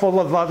all full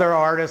of other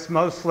artists,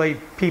 mostly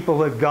people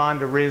who had gone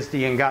to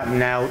RISD and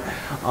gotten out.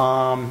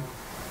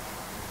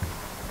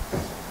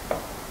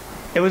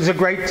 It was a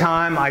great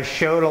time. I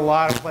showed a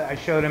lot of, I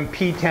showed in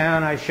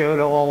P-Town, I showed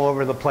all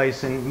over the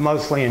place, and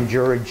mostly in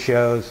juried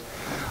shows.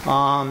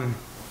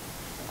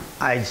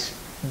 I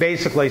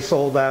basically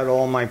sold out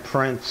all my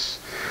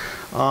prints.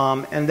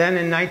 And then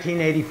in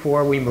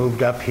 1984, we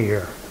moved up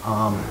here,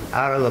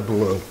 out of the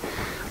blue.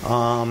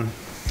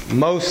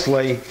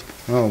 Mostly,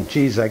 oh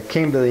geez, I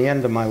came to the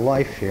end of my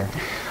life here.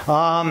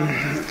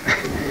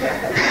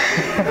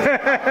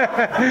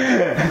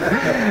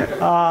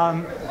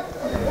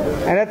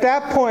 And at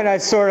that point, I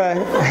sort of,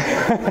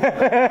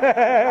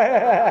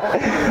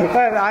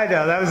 I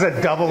know, that was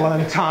a double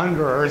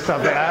entendre or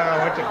something. I don't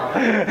know what you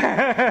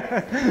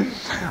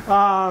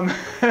call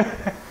it.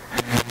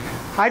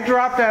 I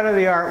dropped out of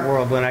the art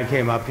world when I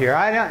came up here.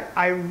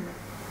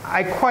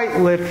 I quite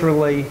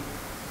literally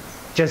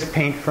just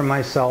paint for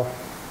myself.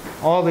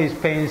 All these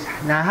paintings.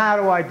 Now, how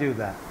do I do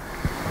that?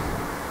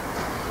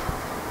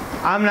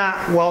 I'm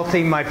not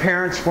wealthy. My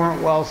parents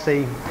weren't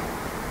wealthy.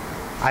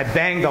 I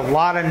banged a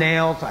lot of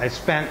nails. I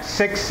spent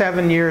 6,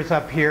 7 years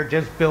up here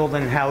just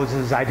building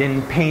houses. I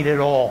didn't paint at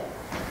all.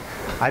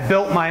 I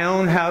built my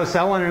own house.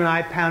 Ellen and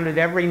I pounded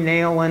every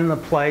nail in the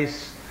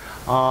place.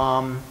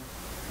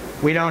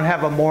 We don't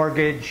have a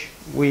mortgage.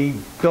 We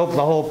built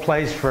the whole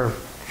place for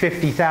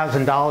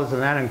 $50,000,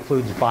 and that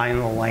includes buying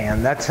the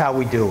land. That's how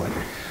we do it.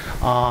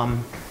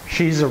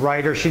 She's a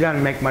writer. She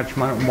doesn't make much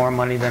more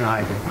money than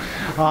I do.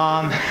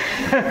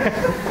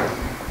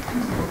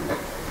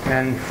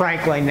 And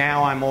frankly,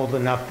 now I'm old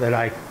enough that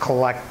I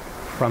collect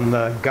from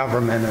the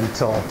government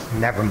until,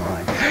 never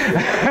mind.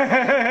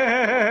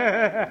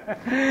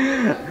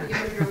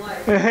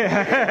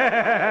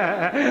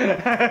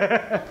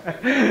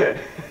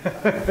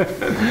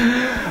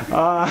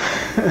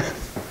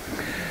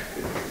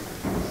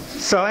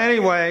 So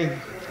anyway,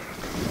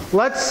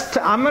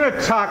 I'm going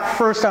to talk,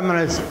 first I'm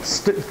going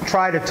to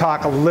try to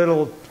talk a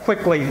little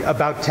quickly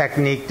about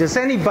technique. Does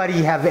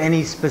anybody have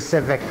any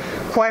specific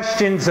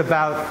questions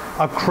about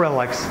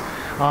acrylics?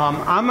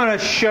 I'm going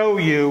to show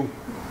you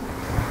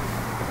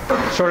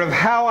sort of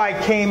how I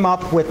came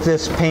up with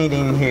this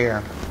painting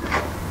here.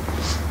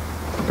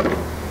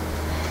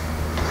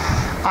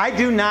 I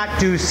do not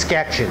do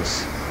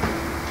sketches.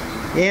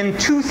 In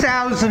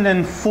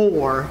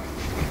 2004,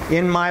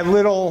 in my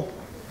little,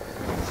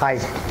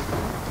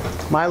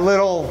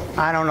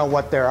 I don't know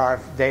what they are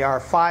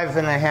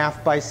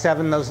 5.5 by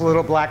 7, those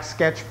little black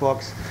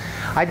sketchbooks.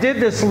 I did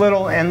this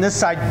little, and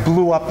this I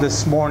blew up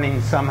this morning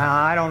somehow.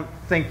 I don't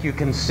think you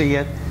can see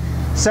it.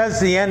 It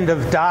says the end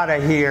of Dada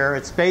here.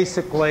 It's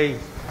basically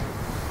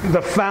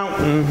the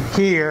fountain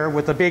here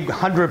with a big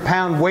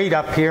 100-pound weight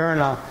up here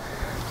and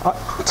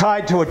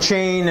tied to a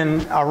chain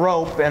and a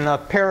rope and a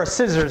pair of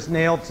scissors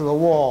nailed to the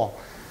wall.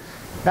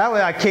 That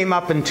way I came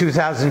up in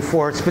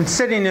 2004. It's been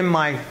sitting in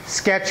my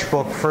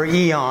sketchbook for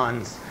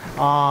eons.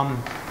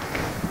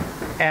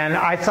 And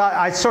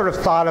I sort of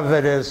thought of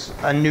it as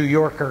a New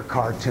Yorker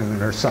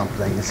cartoon or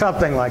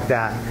something like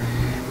that.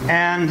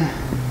 And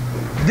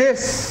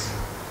this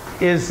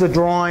is the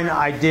drawing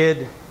I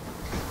did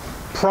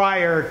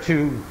prior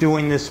to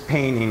doing this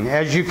painting.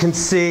 As you can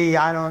see,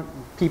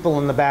 people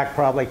in the back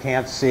probably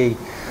can't see.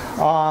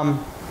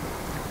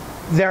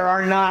 There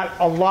are not,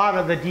 a lot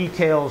of the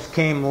details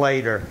came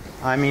later.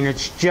 I mean,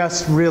 it's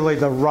just really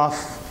the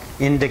rough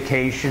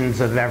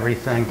indications of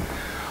everything.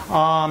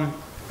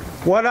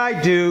 What I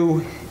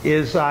do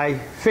is I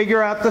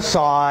figure out the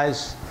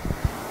size.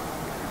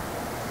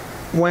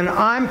 When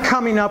I'm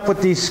coming up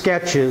with these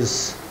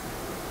sketches,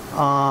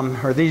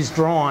 or these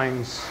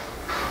drawings,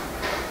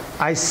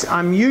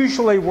 I'm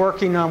usually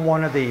working on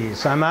one of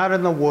these. I'm out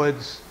in the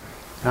woods,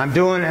 and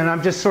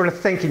I'm just sort of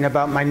thinking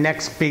about my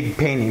next big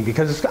painting,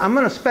 because I'm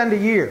going to spend a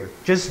year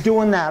just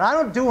doing that. I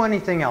don't do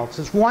anything else.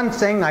 It's one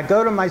thing. I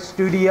go to my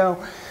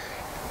studio.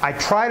 I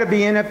try to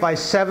be in it by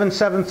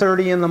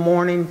 7:30 in the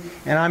morning,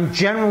 and I'm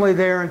generally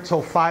there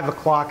until 5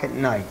 o'clock at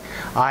night.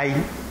 I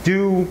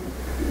do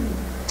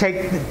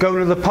go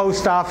to the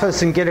post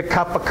office and get a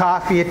cup of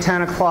coffee at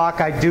 10 o'clock.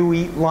 I do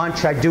eat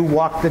lunch. I do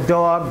walk the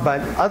dog.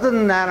 But other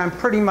than that, I'm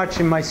pretty much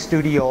in my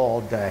studio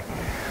all day.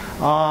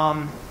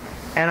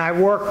 And I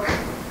work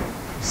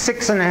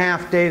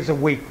 6.5 days a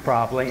week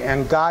probably,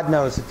 and God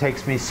knows it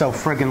takes me so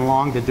friggin'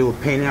 long to do a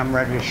painting I'm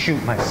ready to shoot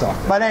myself.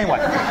 But anyway,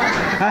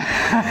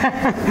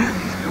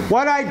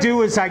 what I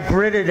do is I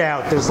grid it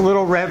out. There's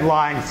little red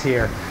lines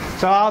here.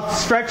 So I'll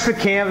stretch the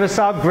canvas,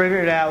 I'll grid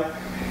it out.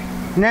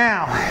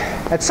 Now,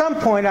 at some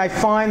point I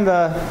find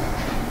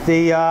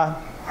the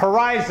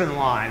horizon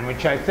line,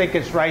 which I think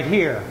is right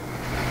here.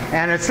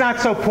 And it's not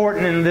so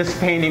important in this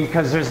painting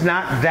because there's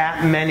not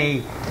that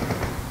many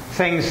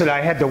things that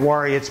I had to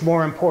worry. It's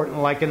more important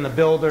like in the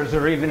builders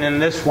or even in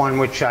this one,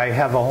 which I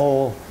have a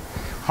whole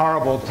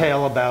horrible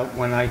tale about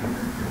when I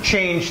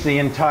changed the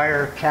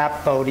entire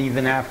cap boat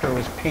even after it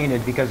was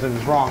painted because it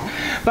was wrong.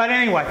 But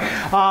anyway,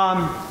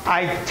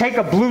 I take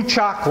a blue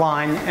chalk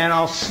line and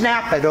I'll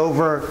snap it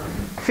over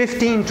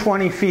 15,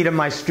 20 feet of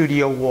my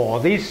studio wall.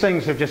 These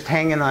things are just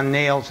hanging on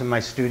nails in my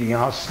studio.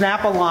 I'll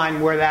snap a line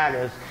where that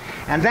is.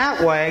 And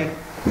that way,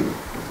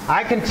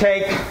 I can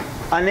take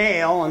a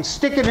nail and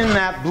stick it in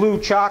that blue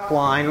chalk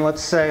line.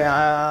 Let's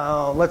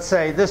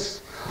say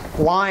this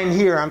line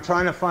here. I'm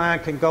trying to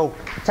find. I can go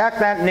tack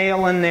that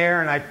nail in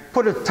there, and I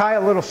tie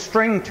a little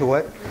string to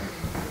it.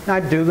 And I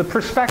do the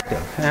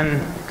perspective.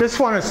 And this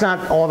one is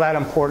not all that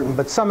important,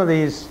 but some of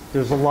these,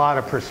 there's a lot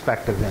of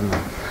perspective in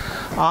them.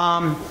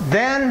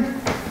 Then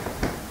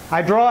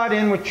I draw it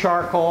in with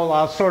charcoal.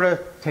 I'll sort of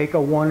take a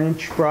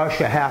 1-inch brush,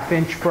 a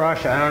 1/2-inch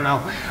brush, I don't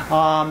know,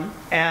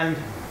 and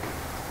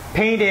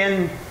paint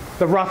in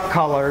the rough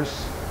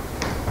colors.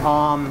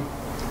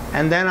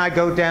 And then I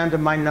go down to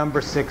my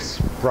number 6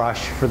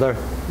 brush for the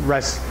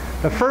rest.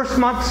 The first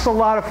month's a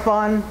lot of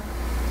fun.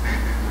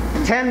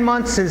 10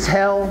 months is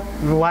hell.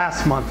 And the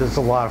last month is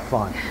a lot of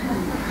fun.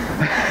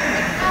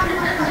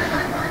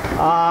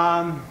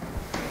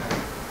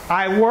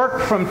 I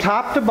work from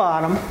top to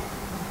bottom,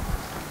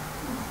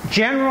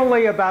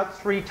 generally about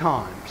 3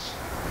 times.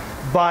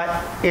 But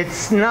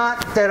it's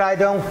not that I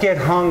don't get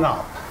hung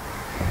up.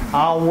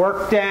 I'll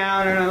work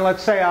down, and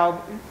let's say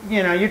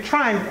you're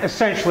trying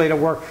essentially to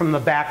work from the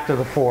back to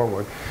the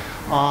forward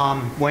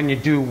when you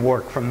do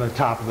work from the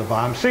top to the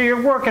bottom. So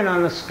you're working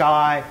on the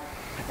sky,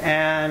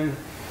 and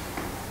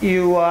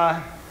you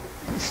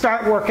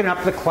start working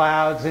up the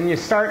clouds, and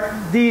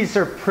these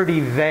are pretty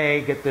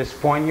vague at this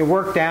point. You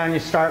work down, you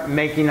start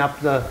making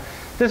up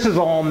this is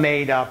all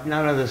made up.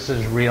 None of this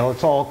is real.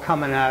 It's all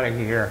coming out of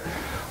here.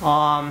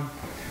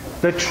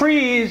 The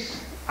trees,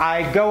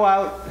 I go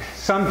out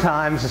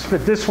sometimes,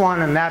 but this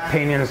one and that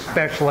painting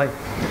especially,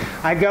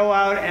 I go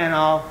out and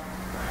I'll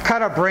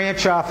cut a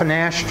branch off an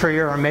ash tree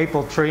or a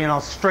maple tree and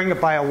I'll string it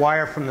by a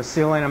wire from the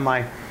ceiling of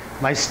my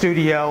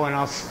studio, and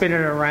I'll spin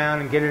it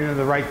around and get it into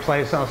the right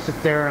place. I'll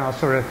sit there and I'll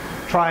sort of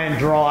try and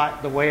draw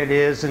it the way it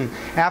is, and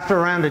after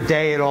around a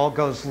day it all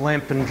goes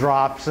limp and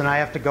drops, and I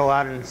have to go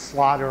out and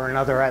slaughter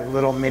another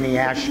little mini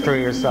ash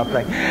tree or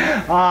something.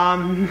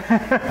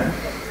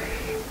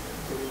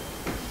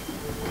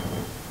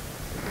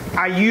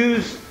 I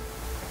use,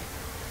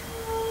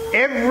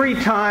 every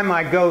time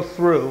I go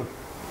through,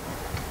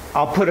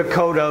 I'll put a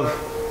coat of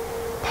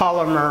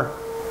polymer,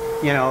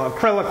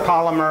 acrylic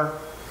polymer,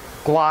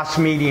 gloss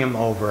medium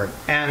over it.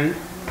 And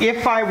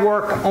if I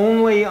work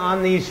only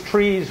on these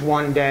trees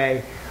one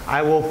day,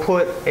 I will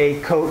put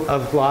a coat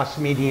of gloss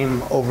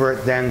medium over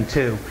it then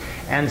too.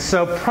 And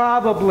so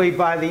probably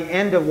by the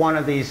end of one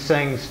of these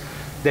things,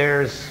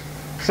 there's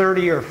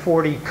 30 or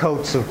 40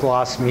 coats of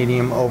gloss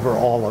medium over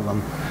all of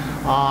them.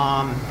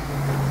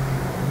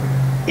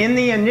 In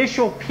the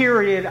initial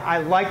period, I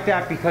like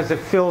that because it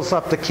fills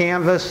up the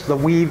canvas, the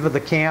weave of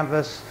the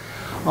canvas.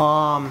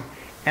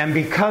 And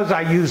because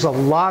I use a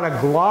lot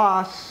of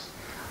gloss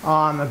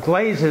on the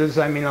glazes,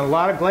 a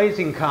lot of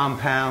glazing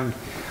compound.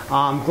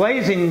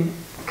 Glazing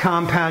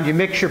compound, you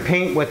mix your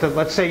paint with it.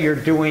 Let's say you're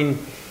doing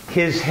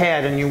his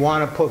head and you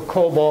want to put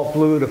cobalt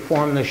blue to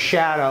form the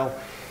shadow,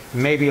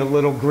 maybe a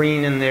little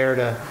green in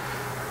there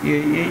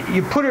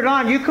you put it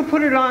on. You could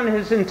put it on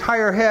his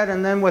entire head,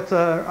 and then with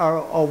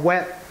a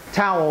wet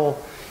towel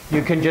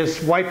you can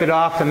just wipe it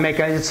off and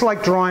it's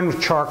like drawing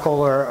with charcoal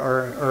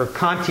or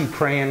Conti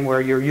crayon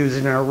where you're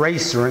using an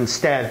eraser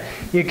instead.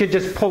 You could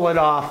just pull it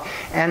off.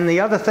 And the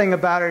other thing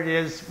about it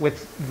is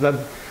with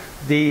the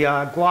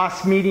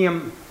gloss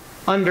medium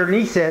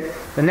underneath it,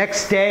 the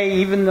next day,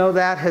 even though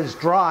that has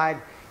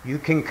dried, you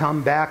can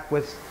come back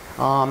with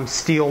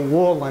steel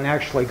wool and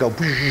actually go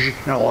and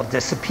it all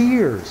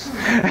disappears.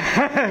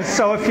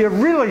 So if you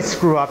really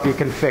screw up, you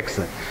can fix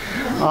it.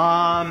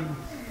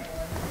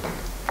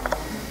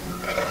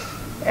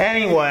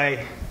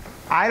 Anyway,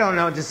 I don't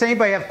know. Does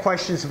anybody have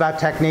questions about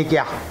technique?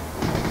 Yeah.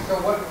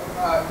 So what?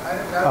 I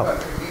don't know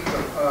about technique,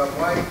 but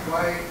why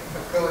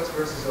acrylics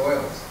versus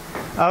oils?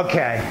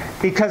 Okay,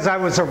 because I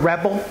was a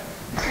rebel.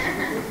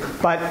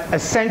 But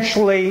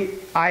essentially,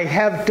 I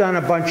have done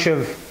a bunch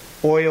of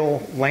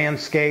oil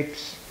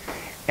landscapes,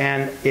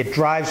 and it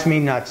drives me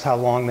nuts how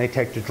long they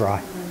take to dry.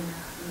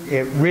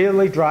 It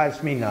really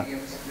drives me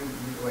nuts.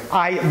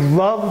 I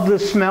love the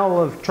smell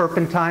of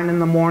turpentine in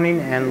the morning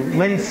and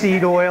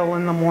linseed oil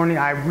in the morning.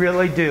 I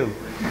really do.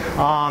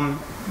 And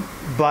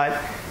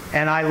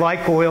I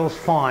like oils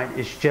fine.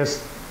 It's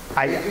just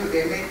They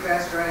make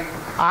fast drying.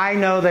 I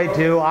know they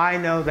do. I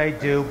know they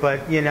do.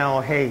 But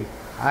hey,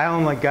 I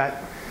only got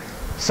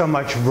so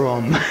much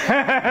room.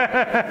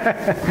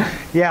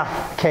 Yeah,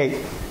 Kate.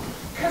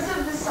 Because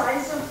of the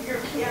size of your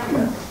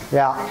canvas,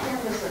 Yeah. the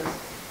canvases,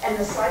 and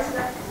the size of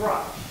that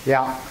brush,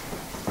 Yeah.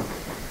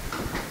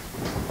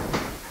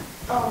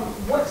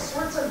 what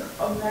sorts of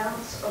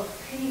amounts of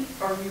paint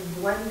are you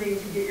blending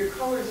to get your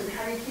colors, and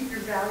how do you keep your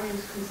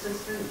values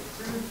consistent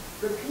through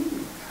the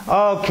painting?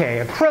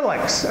 Okay,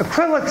 acrylics.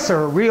 Acrylics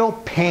are a real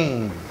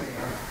pain.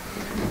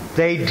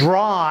 They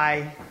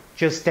dry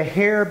just a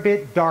hair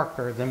bit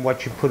darker than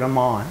what you put them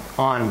on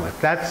with.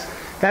 That's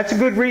a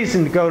good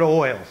reason to go to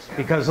oils,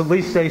 because at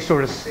least they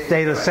sort of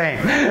stay the same.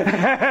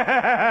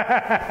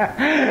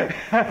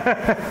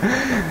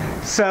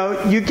 So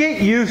you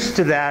get used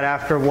to that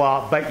after a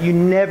while, but you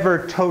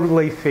never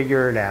totally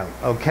figure it out,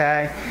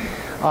 okay?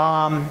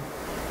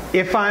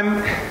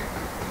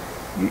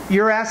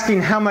 You're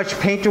asking how much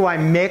paint do I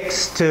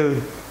mix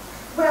to...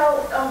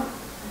 Well,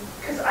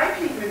 because I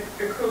paint with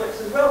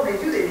acrylics as well, and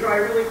they dry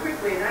really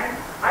quickly, and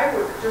I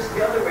work just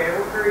the other way. I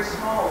work very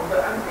small,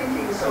 but I'm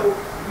thinking, so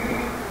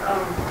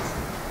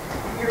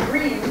your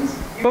greens...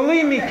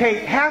 Believe me,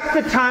 Kate, half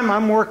the time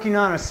I'm working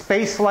on a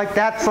space like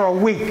that for a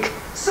week.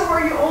 So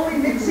are you only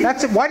mixing...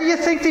 That's it. Why do you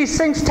think these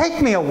things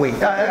take me a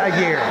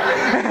year?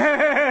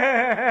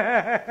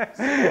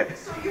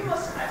 So you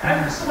must...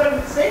 So what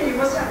I'm saying, you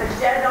must have a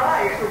dead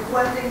eye for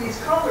blending these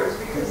colors,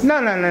 because...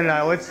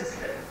 No. It's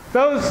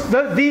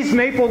these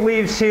maple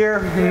leaves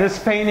here in this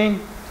painting,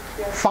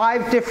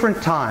 5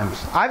 different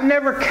times. I've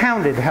never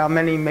counted how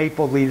many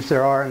maple leaves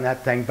there are in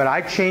that thing, but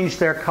I changed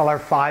their color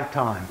 5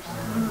 times.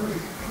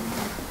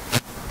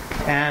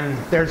 And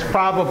there's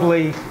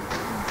probably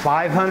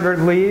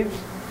 500 leaves,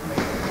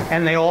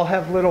 and they all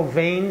have little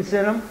veins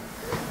in them.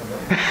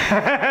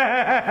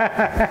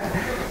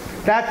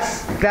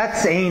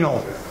 That's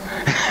anal.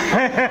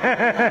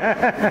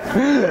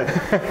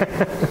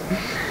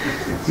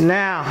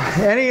 Now,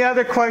 any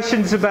other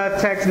questions about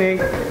technique?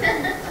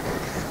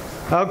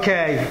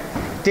 Okay,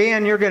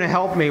 Dan, you're going to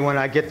help me when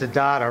I get to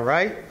data,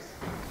 right?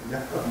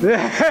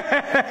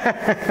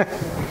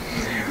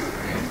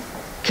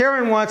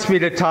 Karen wants me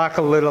to talk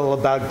a little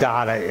about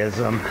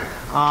Dadaism.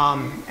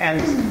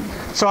 And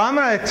so I'm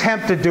going to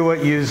attempt to do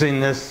it using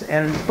this.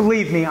 And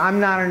believe me, I'm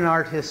not an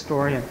art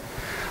historian.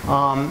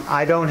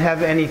 I don't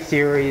have any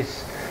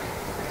theories.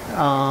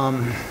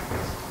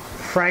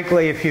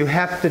 Frankly, if you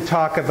have to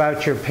talk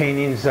about your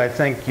paintings, I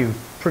think you've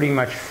pretty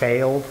much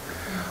failed.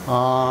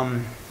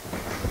 But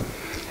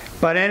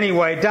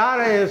anyway,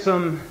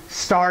 Dadaism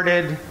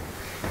started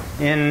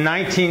in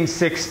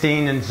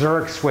 1916 in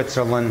Zurich,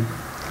 Switzerland.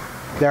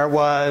 There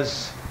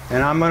was,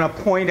 and I'm going to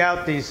point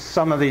out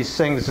some of these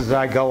things as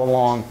I go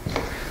along.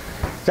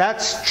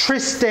 That's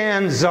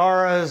Tristan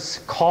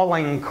Tzara's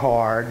calling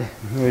card.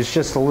 It was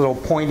just a little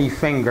pointy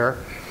finger.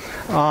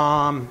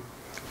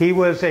 He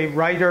was a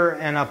writer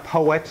and a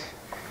poet.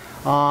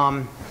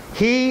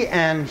 He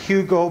and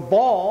Hugo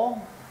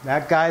Ball,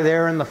 that guy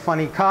there in the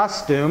funny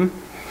costume,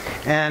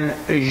 and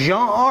Jean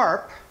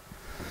Arp,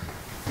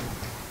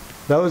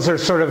 those are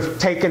sort of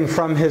taken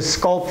from his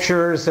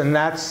sculptures, and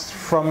that's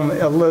from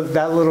that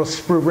little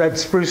red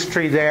spruce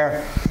tree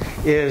there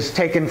is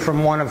taken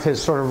from one of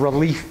his sort of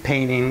relief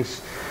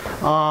paintings.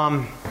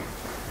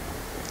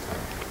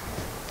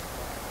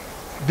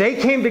 They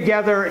came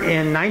together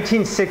in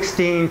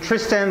 1916.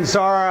 Tristan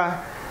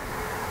Tzara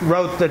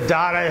wrote the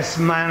Dadaist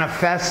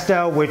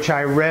Manifesto, which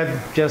I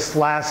read just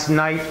last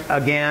night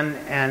again,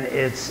 and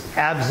it's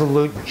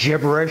absolute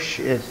gibberish.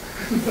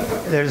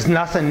 There's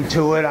nothing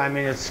to it. I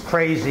mean, it's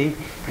crazy,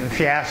 if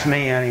you ask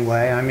me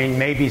anyway. I mean,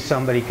 maybe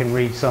somebody can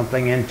read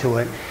something into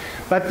it.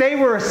 But they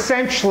were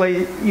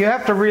essentially, you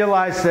have to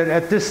realize that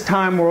at this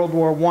time World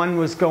War I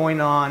was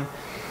going on.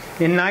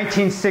 In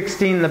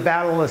 1916, the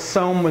Battle of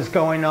Somme was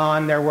going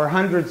on. There were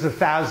hundreds of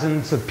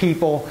thousands of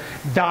people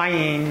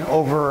dying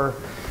over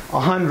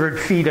 100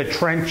 feet of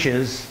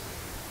trenches,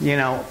 you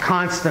know,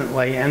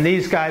 constantly. And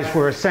these guys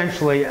were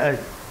essentially,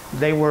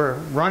 they were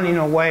running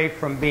away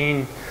from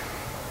being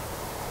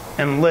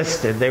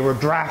enlisted. They were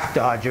draft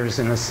dodgers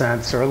in a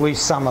sense, or at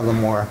least some of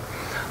them were.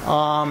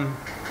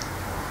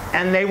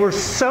 And they were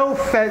so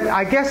fed,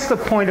 I guess the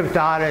point of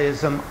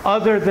Dadaism,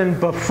 other than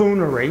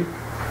buffoonery,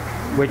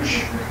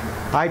 which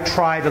I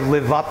try to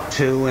live up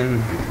to,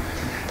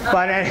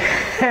 but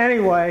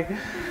anyway,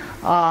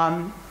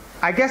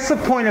 I guess the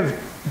point of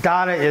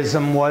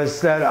Dadaism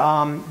was that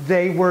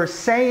they were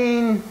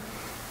saying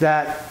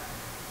that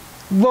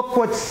look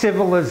what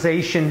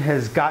civilization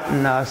has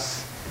gotten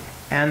us,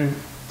 and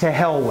to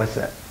hell with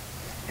it.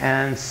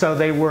 And so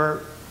they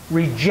were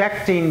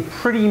rejecting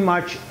pretty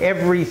much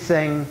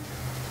everything,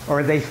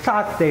 or they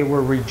thought they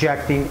were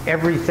rejecting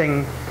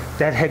everything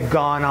that had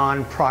gone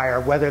on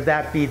prior, whether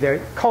that be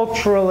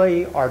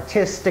culturally,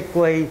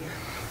 artistically,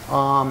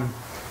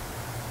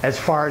 as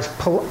far as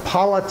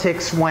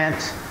politics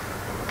went.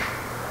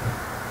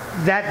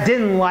 That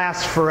didn't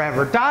last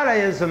forever.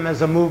 Dadaism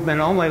as a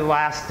movement only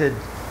lasted,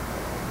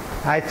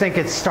 I think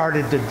it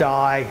started to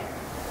die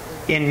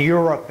in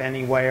Europe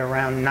anyway,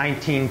 around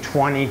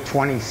 1920,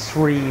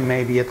 23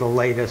 maybe at the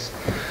latest.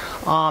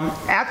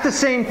 At the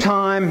same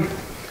time,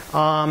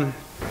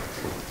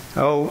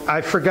 oh,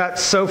 I forgot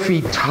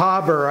Sophie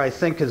Tauber, I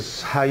think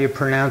is how you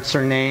pronounce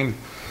her name.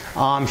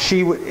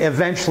 She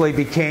eventually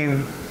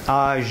became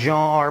Jean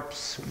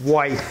Arp's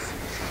wife.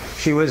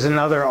 She was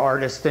another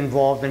artist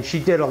involved, and she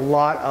did a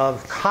lot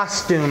of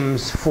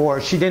costumes for,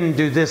 she didn't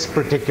do this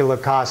particular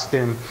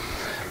costume,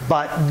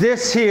 but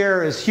this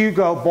here is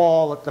Hugo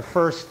Ball at the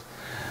first,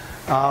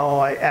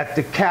 at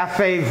the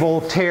Café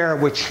Voltaire,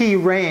 which he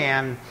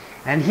ran,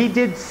 and he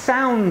did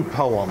sound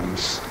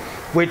poems,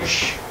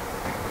 which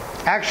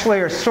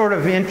actually are sort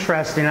of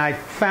interesting. I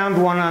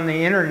found one on the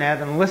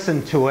internet and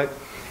listened to it,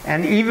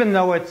 and even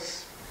though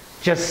it's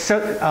just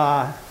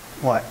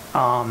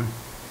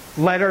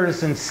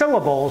letters and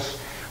syllables,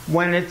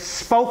 when it's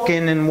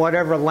spoken in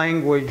whatever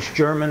language,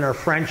 German or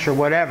French or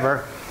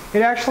whatever,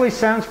 it actually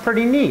sounds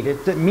pretty neat.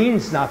 It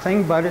means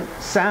nothing, but it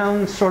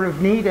sounds sort of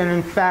neat. And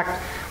in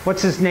fact,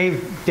 what's his name?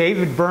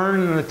 David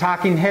Byrne and the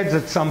Talking Heads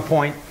at some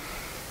point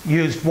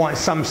used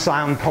some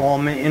sound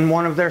poem in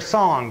one of their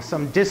songs,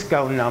 some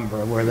disco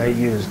number where they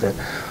used it.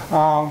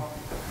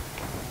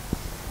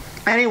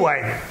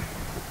 Anyway,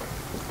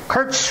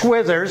 Kurt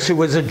Schwitters, who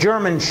was a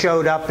German,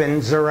 showed up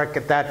in Zurich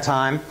at that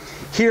time.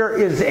 Here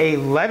is a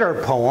letter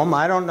poem.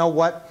 I don't know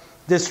what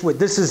this would,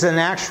 this is an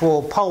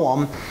actual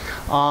poem,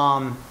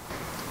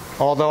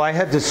 although I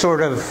had to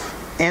sort of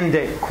end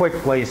it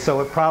quickly,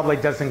 so it probably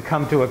doesn't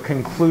come to a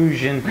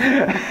conclusion.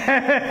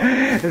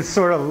 It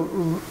sort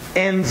of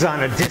ends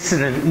on a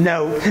dissonant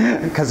note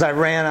because I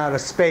ran out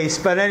of space.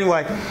 But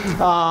anyway,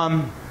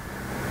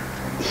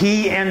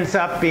 he ends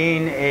up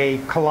being a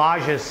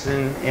collagist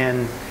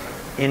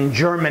in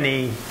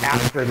Germany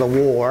after the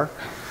war.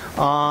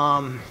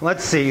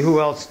 Let's see,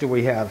 who else do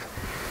we have?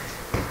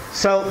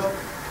 So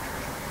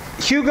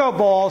Hugo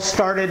Ball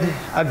started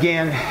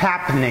again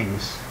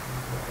happenings,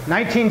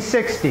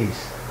 1960s.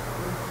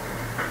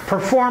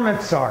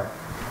 Performance art.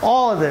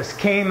 All of this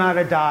came out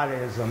of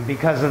Dadaism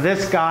because of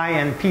this guy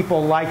and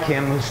people like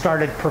him who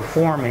started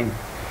performing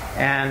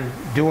and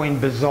doing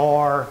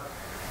bizarre.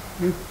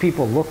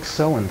 People look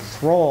so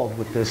enthralled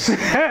with this.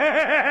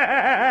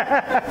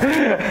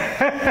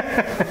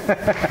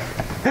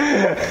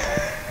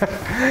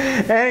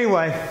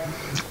 Anyway,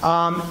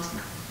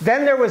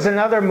 then there was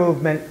another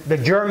movement, the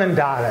German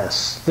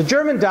Dadaists. The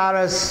German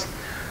Dadaists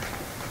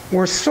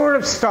were sort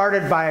of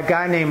started by a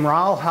guy named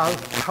Raoul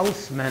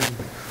Hausmann,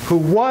 who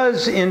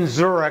was in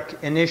Zurich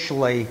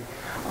initially,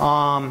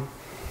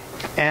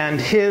 and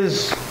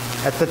his,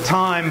 at the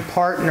time,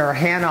 partner,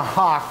 Hannah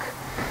Hock,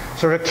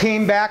 sort of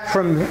came back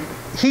from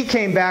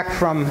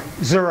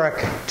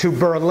Zurich to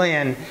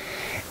Berlin,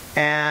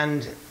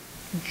 and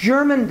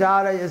German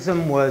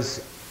Dadaism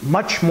was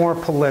much more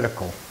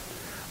political.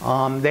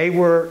 They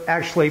were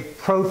actually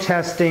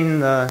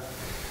protesting the,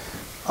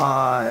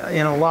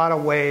 in a lot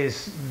of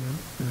ways,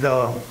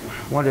 the,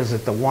 what is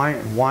it, the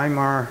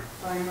Weimar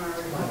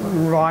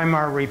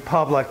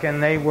Republic,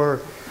 and they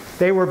were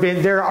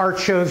being, their art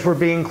shows were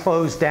being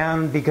closed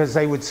down because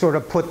they would sort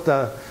of put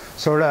the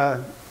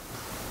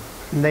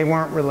they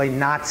weren't really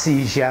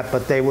Nazis yet,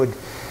 but they would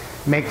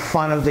make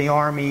fun of the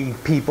army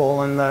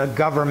people and the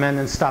government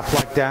and stuff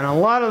like that. And a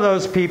lot of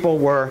those people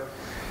we're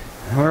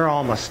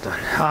almost done.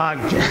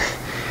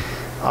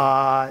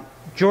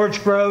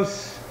 George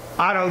Gross,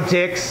 Otto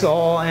Dix,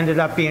 all ended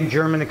up being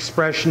German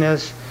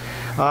expressionists.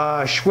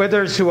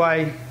 Schwitters, who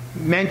I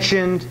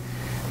mentioned,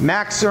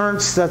 Max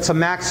Ernst, that's a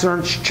Max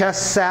Ernst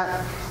chess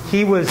set.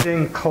 He was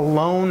in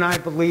Cologne, I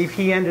believe.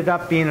 He ended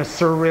up being a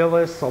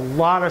surrealist. A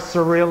lot of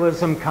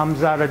surrealism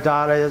comes out of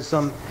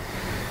Dadaism.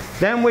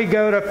 Then we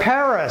go to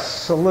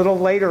Paris a little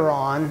later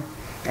on,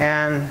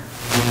 and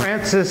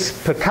Francis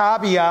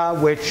Picabia,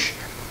 which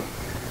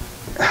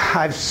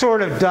I've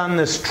sort of done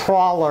this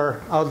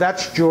trawler. Oh,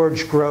 that's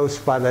George Gross,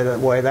 by the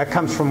way. That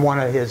comes from one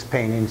of his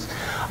paintings.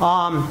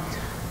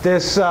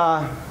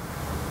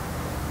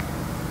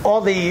 All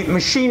the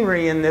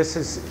machinery in this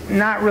is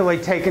not really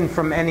taken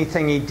from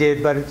anything he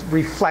did, but it's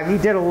he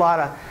did a lot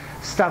of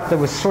stuff that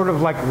was sort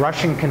of like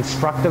Russian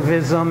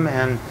constructivism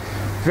and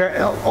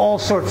all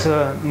sorts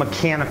of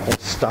mechanical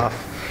stuff.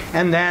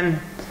 And then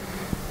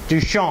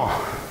Duchamp.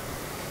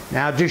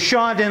 Now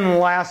Duchamp didn't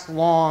last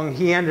long.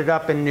 He ended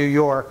up in New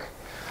York.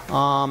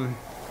 But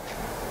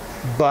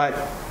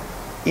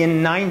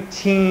in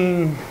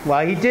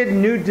he did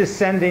Nude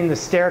Descending the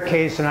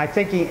Staircase, and I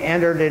think he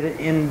entered it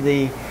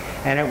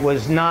and it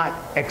was not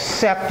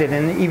accepted.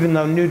 And even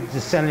though Nude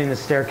Descending the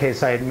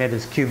Staircase, I admit,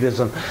 is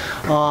Cubism,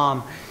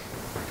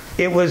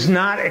 it was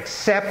not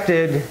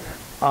accepted.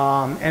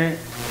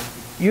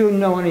 You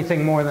know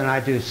anything more than I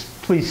do,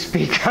 please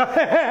speak up.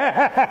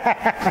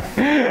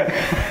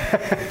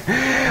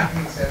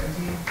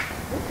 1917?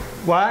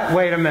 What?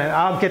 Wait a minute.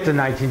 I'll get to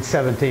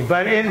 1917.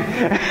 But in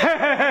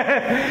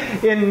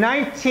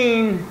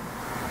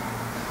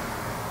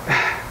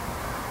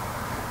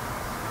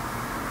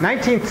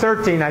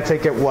 1913, I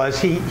think it was,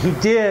 he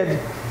did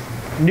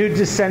Nude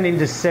Descending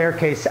the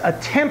Staircase,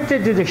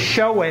 attempted to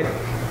show it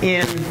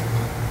in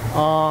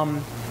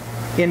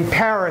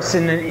Paris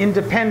in an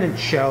independent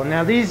show.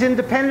 Now, these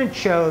independent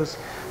shows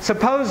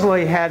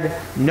supposedly had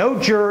no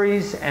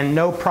juries and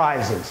no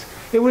prizes.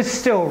 It was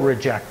still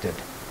rejected.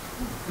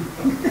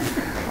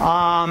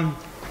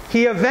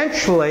 He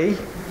eventually,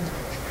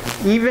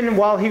 even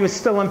while he was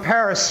still in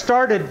Paris,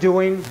 started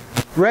doing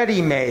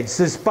ready-mades.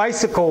 This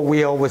bicycle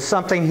wheel was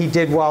something he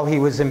did while he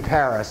was in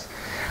Paris.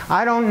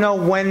 I don't know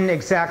when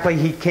exactly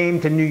he came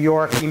to New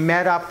York. He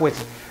met up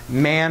with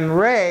Man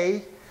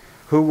Ray,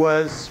 who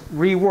was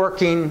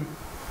reworking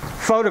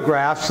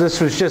photographs.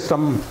 This was just a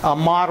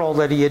model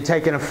that he had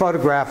taken a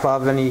photograph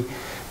of, and he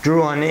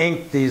drew on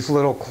ink these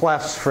little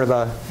clefs for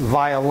the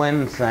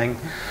violin thing.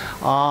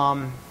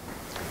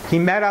 He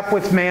met up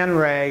with Man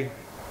Ray,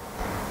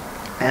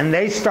 and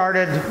they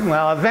started,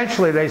 well,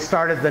 eventually they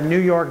started the New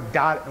York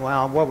Dada,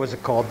 well, what was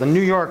it called? The New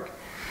York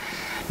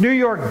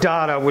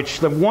Dada, which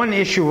the one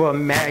issue of a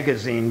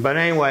magazine. But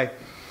anyway,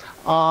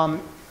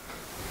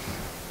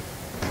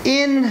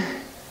 in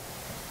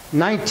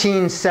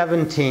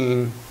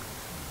 1917,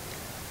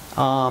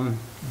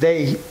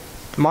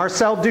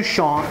 Marcel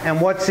Duchamp,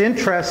 and what's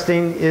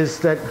interesting is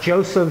that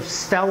Joseph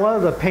Stella,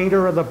 the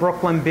painter of the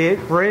Brooklyn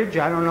Bridge,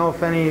 I don't know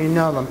if any of you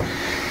know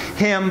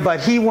him,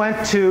 but they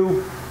went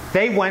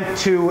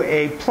to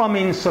a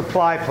plumbing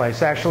supply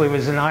place. Actually, it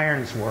was an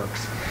Irons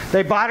Works.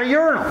 They bought a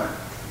urinal.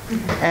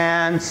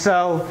 And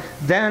so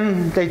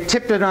then they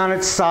tipped it on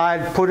its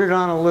side, put it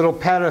on a little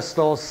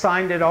pedestal,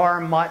 signed it R.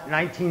 Mutt,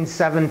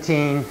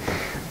 1917.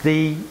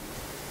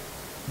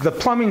 The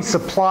plumbing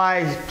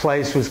supply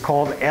place was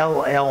called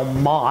L.L.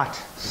 Mott,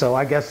 so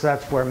I guess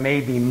that's where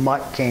maybe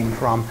Mutt came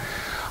from.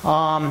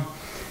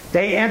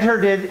 They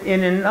entered it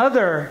in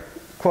another,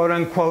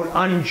 quote-unquote,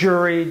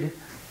 unjuried,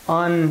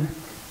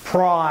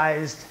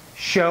 unprized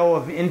show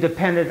of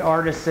independent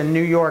artists in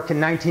New York in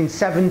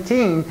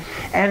 1917,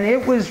 and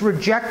it was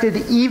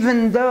rejected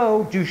even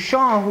though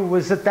Duchamp, who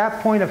was at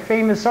that point a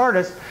famous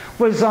artist,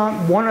 was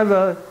one of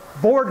the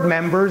board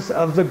members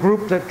of the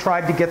group that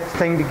tried to get the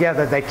thing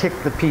together. They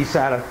kicked the piece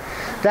out of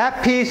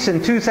that piece.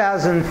 In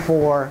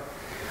 2004,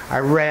 I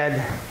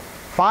read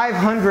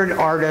 500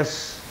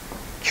 artists,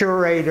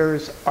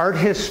 curators, art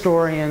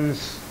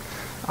historians,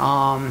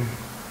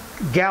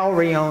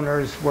 gallery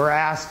owners were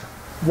asked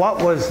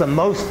what was the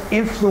most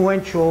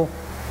influential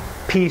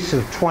piece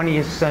of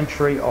 20th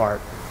century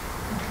art.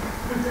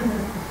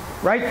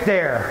 Right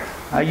there,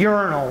 a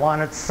urinal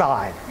on its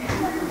side.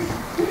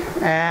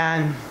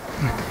 And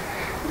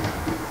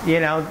you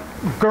know,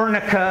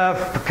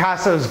 Guernica,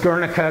 Picasso's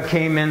Guernica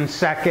came in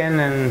second,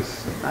 and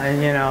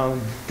you know,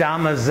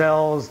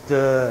 Damoiselles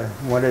de,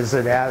 what is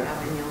it,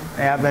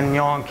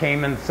 Avignon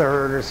came in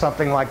third or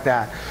something like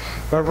that.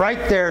 But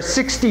right there,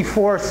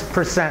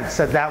 64%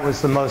 said that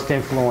was the most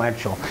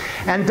influential.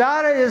 And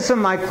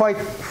Dadaism, I quite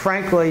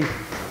frankly,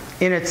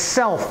 in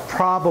itself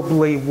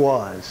probably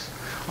was.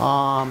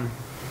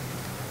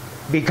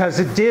 Because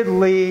it did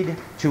lead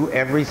to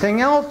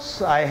everything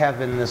else I have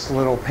in this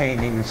little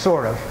painting,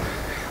 sort of.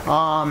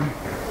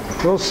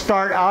 We'll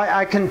start,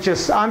 I'm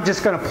just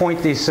going to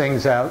point these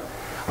things out.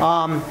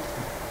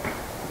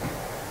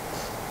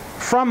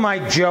 From my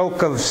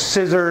joke of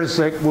scissors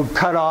that would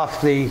cut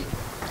off the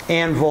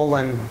anvil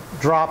and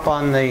drop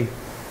on the,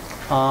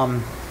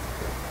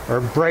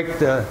 or break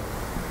the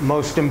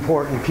most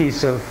important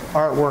piece of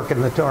artwork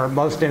in the, or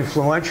most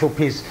influential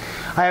piece.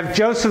 I have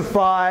Joseph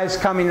Beuys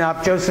coming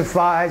up. Joseph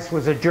Beuys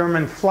was a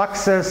German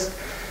fluxist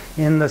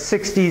in the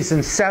 60s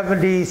and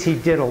 70s. He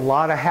did a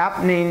lot of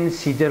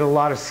happenings. He did a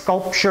lot of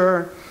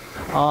sculpture.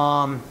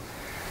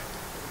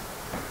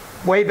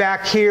 Way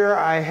back here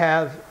I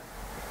have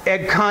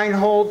Ed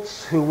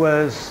Kienholz, who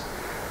was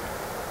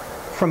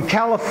from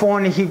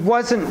California. He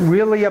wasn't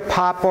really a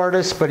pop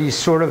artist, but he's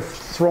sort of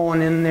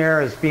thrown in there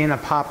as being a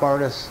pop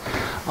artist.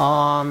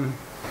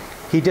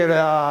 He did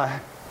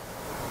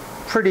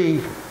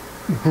pretty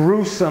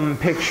gruesome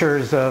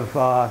pictures of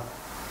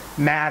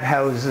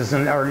madhouses,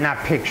 or not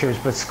pictures,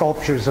 but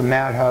sculptures of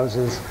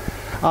madhouses.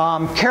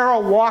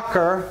 Carol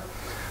Walker,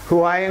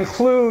 who I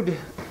include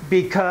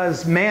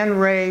because Man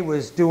Ray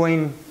was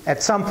doing,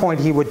 at some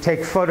point he would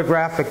take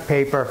photographic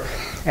paper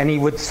and he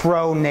would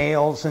throw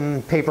nails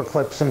and paper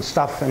clips and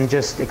stuff and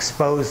just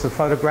expose the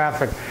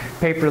photographic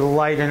paper to the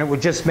light, and it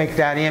would just make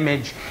that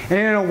image. And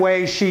in a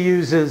way she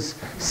uses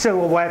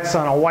silhouettes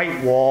on a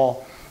white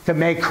wall to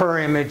make her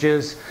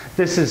images.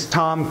 This is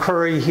Tom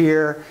Curry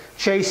here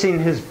chasing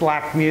his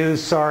black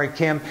muse, sorry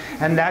Kim,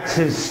 and that's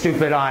his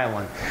stupid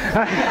island.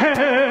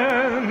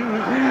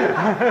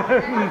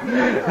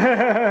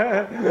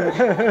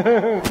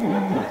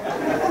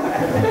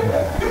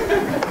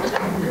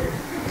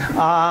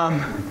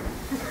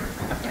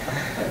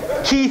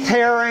 Keith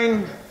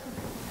Haring,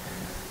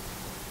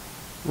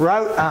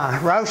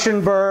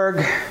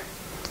 Rauschenberg,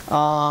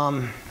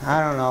 I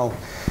don't know,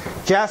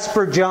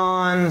 Jasper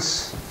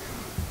Johns.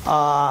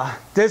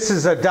 This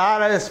is a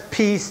Dadaist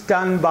piece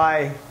done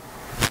by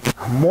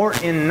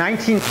in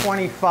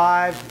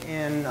 1925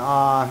 in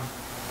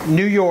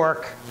New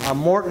York.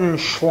 Morton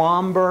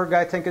Schlomberg,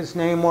 I think his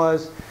name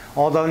was.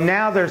 Although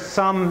now there's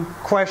some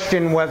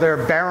question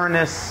whether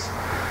Baroness,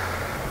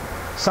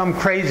 some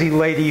crazy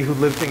lady who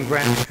lived in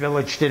Greenwich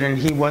Village did it, and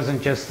he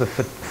wasn't just the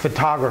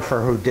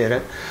photographer who did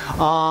it.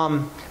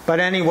 But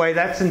anyway,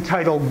 that's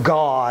entitled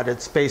God.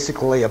 It's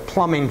basically a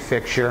plumbing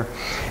fixture.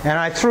 And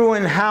I threw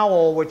in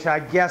Howell, which I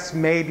guess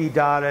may be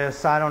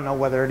Dadaist. I don't know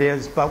whether it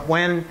is. But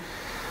when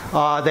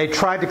They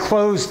tried to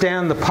close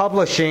down the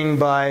publishing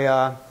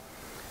by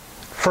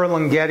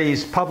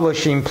Ferlinghetti's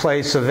publishing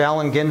place of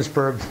Allen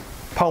Ginsberg's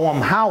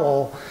poem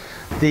Howl.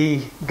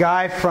 The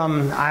guy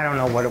from, I don't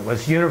know what it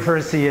was,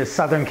 University of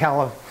Southern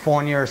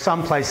California or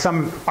someplace,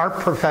 some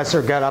art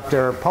professor got up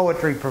there, a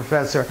poetry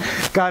professor,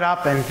 got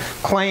up and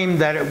claimed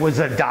that it was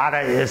a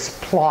Dadaist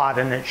plot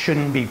and it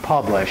shouldn't be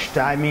published.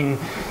 I mean,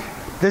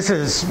 this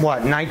is,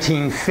 what,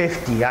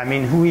 1950? I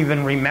mean, who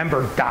even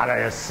remembered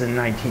Dadaists in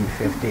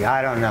 1950?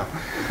 I don't know.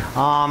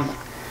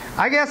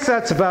 I guess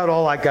that's about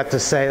all I got to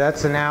say.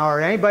 That's an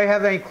hour. Anybody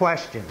have any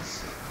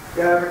questions?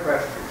 Yeah, I have a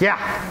question.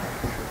 Yeah.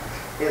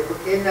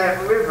 In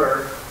that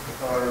river,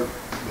 or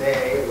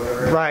bay,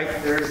 whatever, right.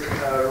 There's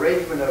an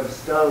arrangement of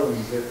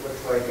stones that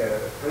looks like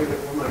a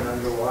pregnant woman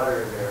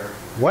underwater there.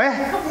 What?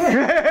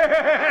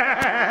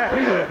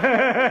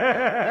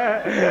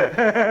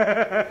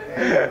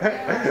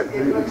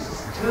 It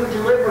looks too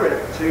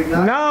deliberate to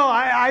not... No,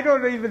 I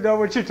don't even know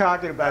what you're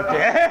talking about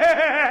there.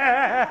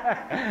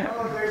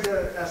 Oh, there's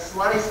a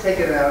slice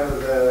taken out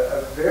of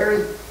a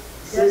very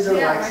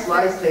scissor-like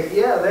slice taken.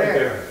 Yeah,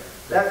 there.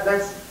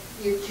 That's...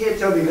 You can't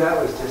tell me that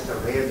was just a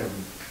random...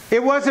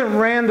 It wasn't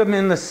random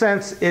in the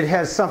sense it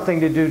has something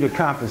to do to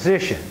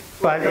composition,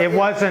 but it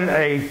wasn't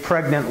a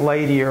pregnant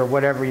lady or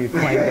whatever you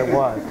claimed it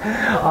was.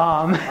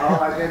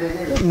 I bet it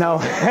is. No.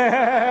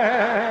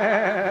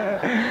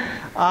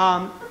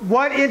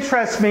 What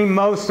interests me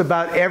most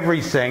about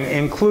everything,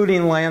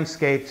 including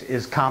landscapes,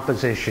 is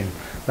composition.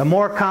 The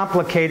more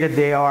complicated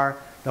they are,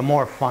 the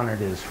more fun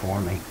it is for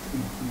me.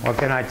 What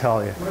can I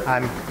tell you?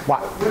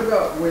 What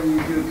about when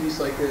you do a piece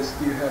like this?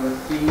 Do you have a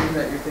theme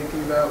that you're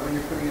thinking about when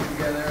you're putting it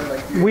together?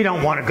 Like, we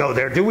don't want to go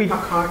there, do we? Some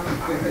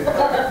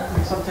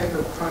type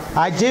of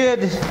I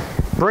did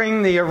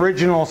bring the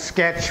original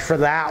sketch for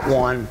that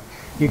one.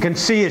 You can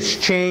see it's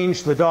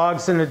changed. The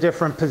dog's in a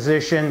different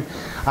position.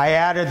 I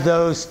added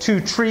those two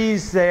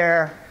trees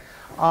there.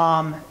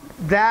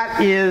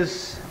 That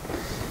is,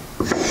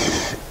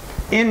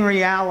 in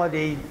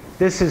reality,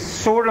 this is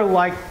sort of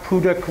like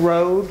Puddock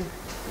Road,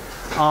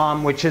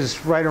 which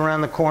is right around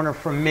the corner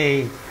from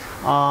me.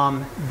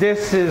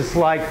 This is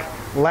like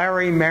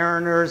Larry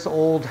Mariner's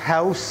old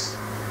house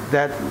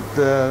that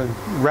the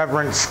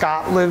Reverend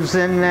Scott lives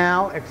in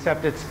now,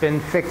 except it's been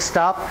fixed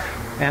up.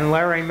 And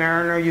Larry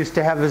Mariner used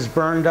to have his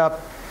burned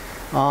up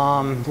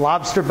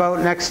lobster boat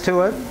next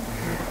to it.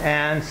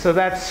 And so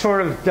that's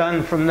sort of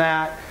done from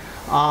that.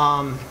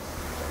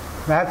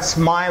 That's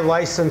my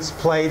license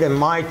plate and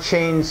my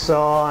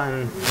chainsaw,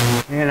 and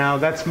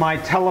that's my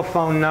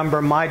telephone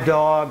number, my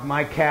dog,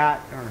 my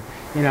cat,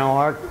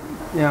 or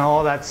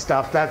all that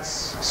stuff. That's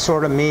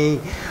sort of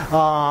me.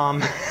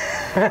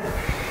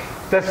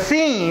 The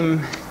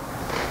theme.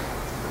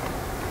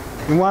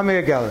 You want me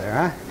to go there,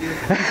 huh?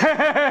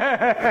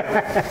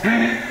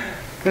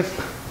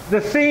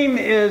 The theme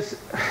is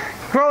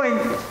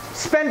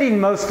spending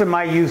most of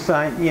my youth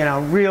on,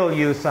 real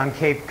youth on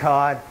Cape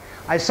Cod.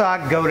 I saw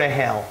it go to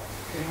hell.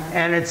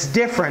 And it's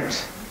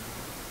different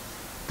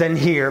than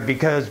here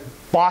because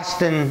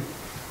Boston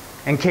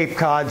and Cape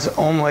Cod was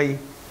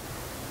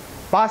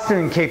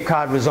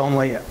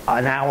only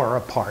an hour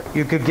apart.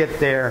 You could get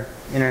there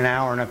in an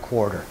hour and a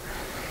quarter.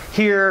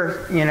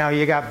 Here,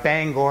 you got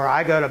Bangor.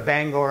 I go to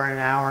Bangor in an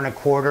hour and a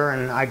quarter,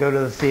 and I go to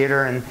the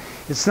theater, and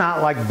it's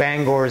not like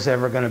Bangor is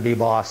ever going to be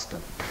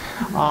Boston.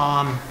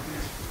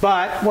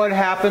 But what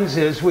happens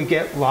is we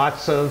get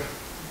lots of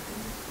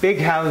big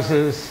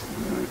houses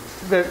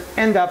that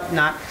end up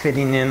not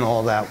fitting in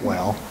all that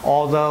well,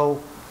 although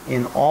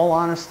in all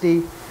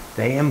honesty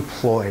they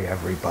employ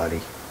everybody,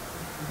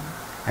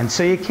 and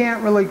so you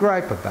can't really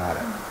gripe about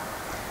it.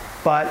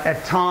 But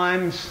at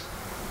times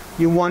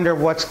you wonder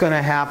what's going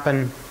to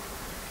happen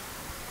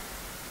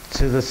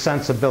to the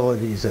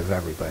sensibilities of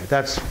everybody.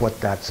 That's what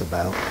that's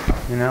about.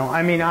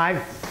 I mean,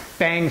 I've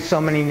banged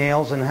so many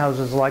nails in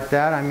houses like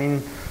that. I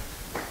mean,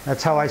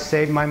 that's how I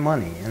save my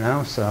money,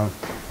 so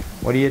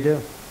what do you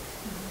do?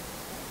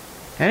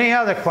 Any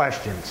other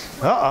questions?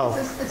 Uh-oh.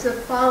 It's a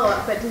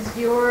follow-up, but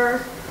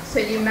so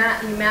you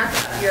map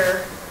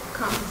your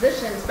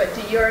compositions, but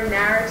do your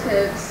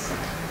narratives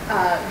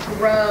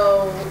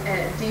grow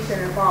and deepen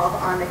and evolve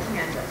on the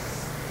canvas?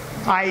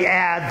 I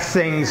add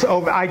things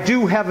over. I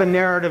do have a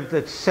narrative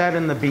that's set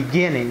in the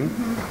beginning,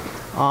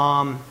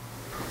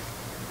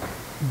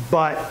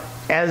 but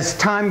as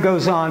time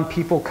goes on,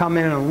 people come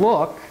in and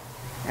look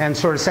and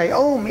sort of say,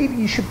 oh, maybe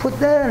you should put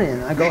that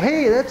in. I go,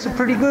 hey, that's a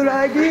pretty good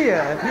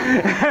idea.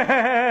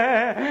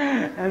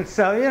 And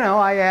so,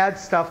 I add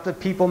stuff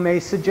that people may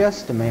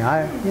suggest to me.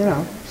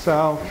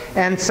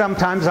 And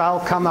sometimes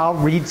I'll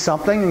read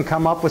something and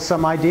come up with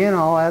some idea and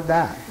I'll add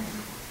that.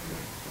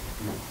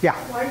 Yeah.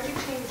 Why did you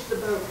change the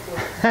boat for?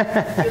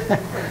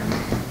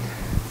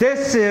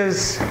 This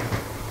is,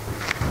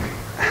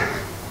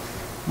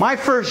 my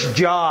first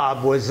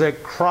job was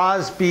at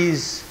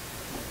Crosby's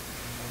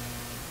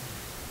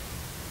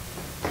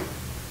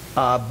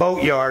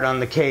boatyard on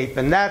the Cape,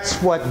 and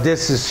that's what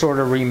this is sort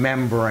of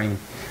remembering.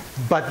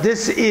 But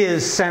this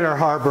is Center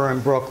Harbor in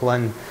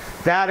Brooklyn.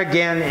 That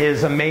again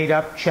is a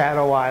made-up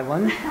Shadow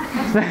Island.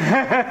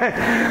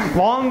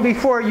 Long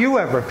before you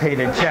ever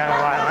painted Shadow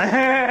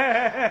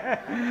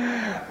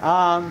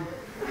Island.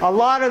 A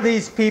lot of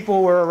these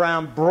people were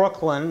around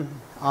Brooklyn.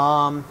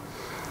 And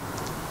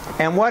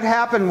what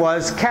happened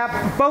was,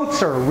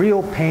 boats are a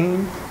real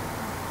pain.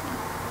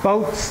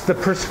 Boats, the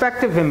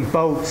perspective in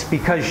boats,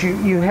 because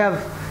you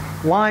have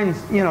lines,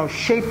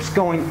 shapes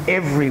going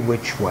every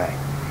which way.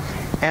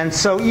 And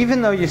so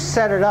even though you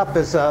set it up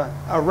as a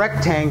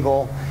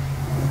rectangle,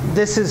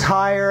 this is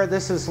higher,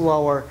 this is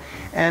lower.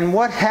 And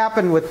what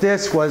happened with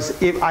this was,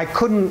 I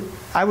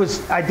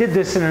did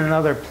this in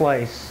another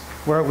place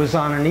where it was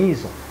on an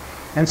easel.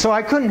 And so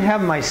I couldn't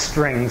have my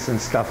strings and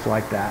stuff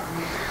like that.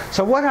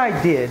 So what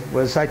I did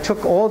was I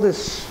took all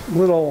this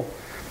little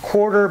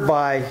 1/4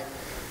 by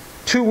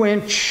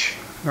 2-inch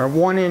or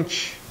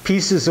 1-inch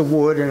pieces of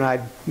wood, and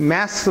I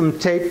masked them,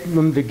 taped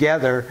them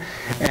together,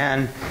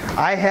 and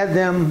I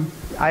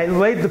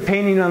laid the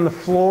painting on the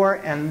floor,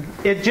 and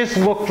it just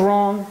looked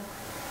wrong.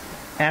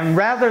 And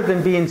rather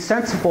than being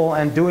sensible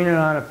and doing it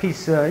on a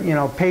piece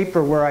of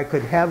paper where I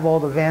could have all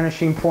the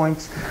vanishing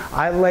points,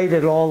 I laid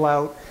it all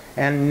out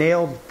and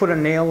put a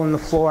nail in the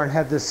floor and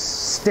had this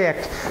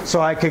stick so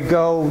I could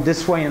go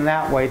this way and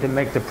that way to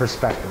make the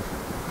perspective.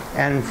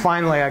 And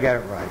finally I got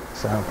it right.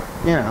 So,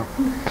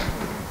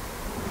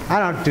 I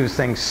don't do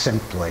things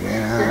simply.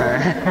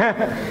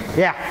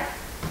 Yeah.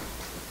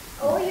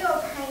 All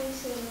your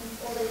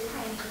paintings, all these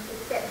paintings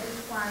except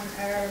this one,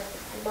 are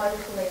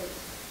locally.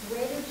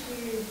 Where did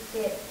you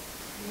get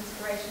the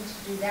inspiration to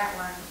do that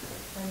one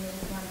when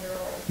these ones are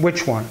all?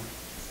 Which one?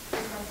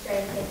 This one's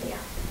straight ahead here.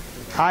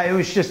 It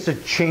was just a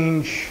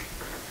change.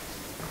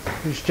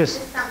 It was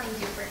just something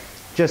different.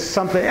 Just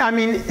something. I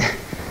mean,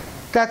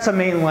 that's a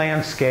main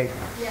landscape.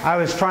 Yeah. I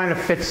was trying to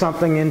fit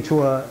something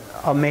into a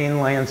main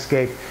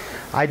landscape.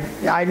 I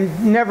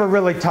never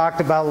really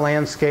talked about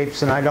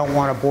landscapes, and I don't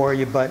want to bore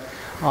you, but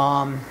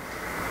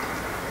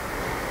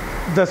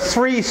the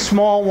 3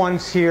 small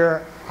ones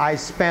here, I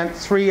spent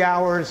 3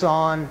 hours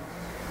on,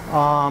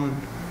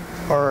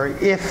 or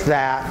if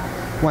that.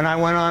 When I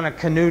went on a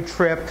canoe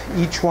trip,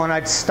 each one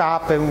I'd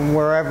stop, and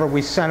wherever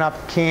we set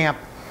up camp,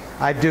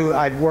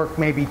 I'd work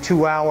maybe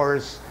 2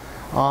 hours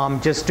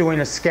just doing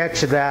a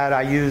sketch of that.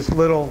 I used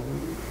little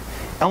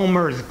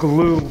Elmer's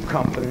Glue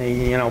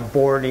Company,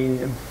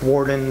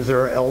 Borden's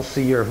or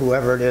Elsie or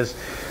whoever it is.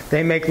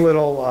 They make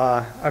little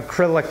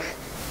acrylic,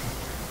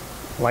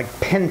 like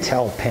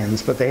Pentel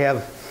pens, but they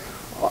have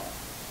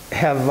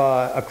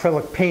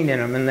acrylic paint in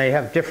them, and they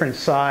have different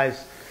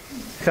size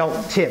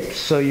felt tips,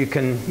 so you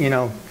can,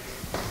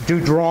 do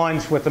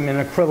drawings with them in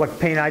acrylic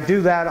paint. I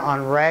do that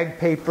on rag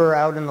paper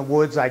out in the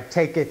woods. I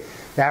take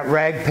that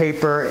rag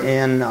paper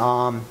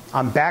on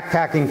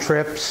backpacking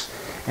trips,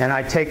 and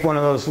I take one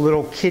of those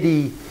little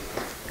kitty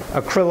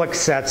acrylic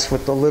sets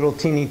with the little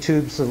teeny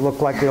tubes that look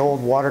like the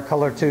old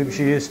watercolor tubes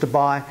you used to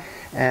buy,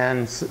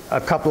 and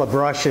a couple of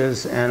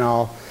brushes, and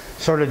I'll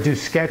sort of do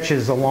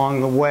sketches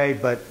along the way,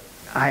 but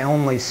I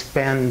only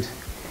spend,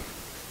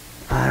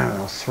 I don't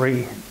know,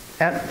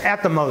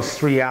 at the most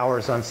 3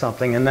 hours on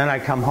something, and then I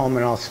come home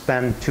and I'll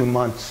spend 2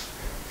 months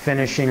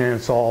finishing, and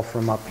it's all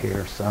from up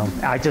here. So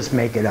I just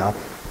make it up.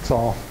 It's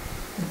all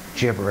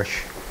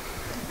gibberish.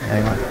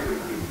 Anyway.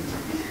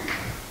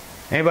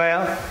 Anybody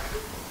else?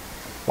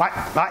 What?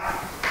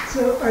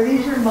 So are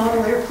these your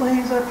model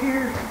airplanes up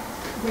here?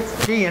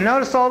 Gee, you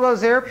notice all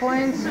those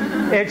airplanes?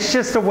 It's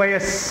just a way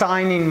of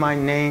signing my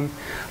name.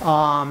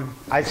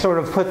 I sort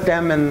of put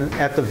them in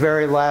at the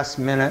very last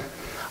minute.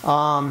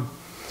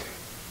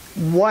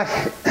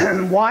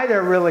 Why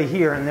they're really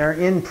here, and they're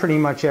in pretty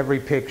much every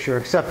picture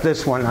except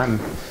this one.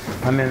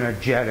 I'm in a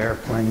jet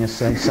airplane, you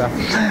see. So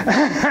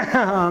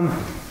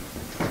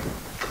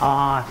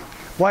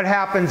what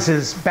happens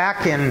is,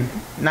 back in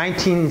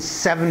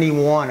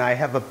 1971, I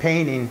have a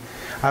painting.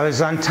 I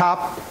was on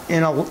top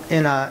in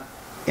a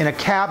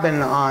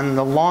cabin on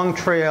the Long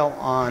Trail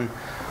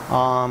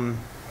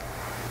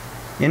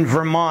in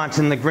Vermont,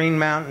 in the Green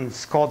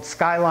Mountains, called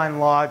Skyline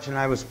Lodge, and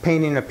I was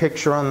painting a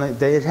picture on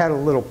they had a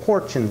little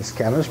porch in this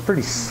cabin. It was a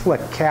pretty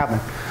slick cabin.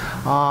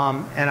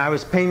 And I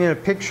was painting a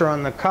picture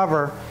on the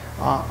cover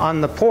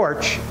on the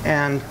porch,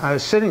 and I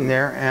was sitting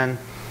there, and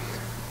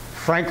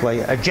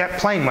frankly, a jet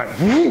plane went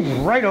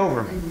right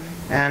over me.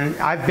 And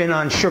I've been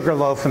on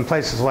Sugarloaf and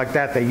places like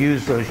that. They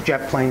use those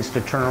jet planes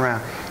to turn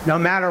around. No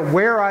matter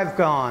where I've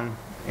gone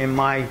in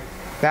my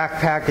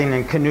backpacking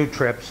and canoe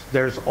trips,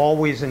 there's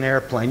always an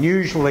airplane.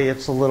 Usually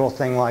it's a little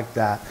thing like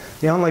that.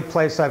 The only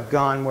place I've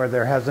gone where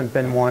there hasn't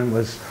been one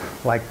was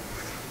like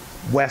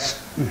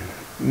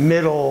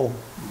middle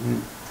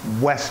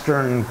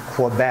western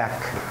Quebec,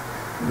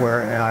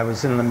 where I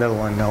was in the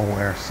middle of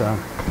nowhere. So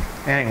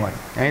anyway,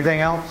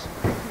 anything else?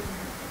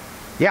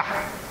 Yeah.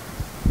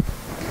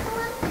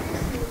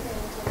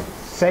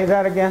 Say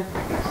that again.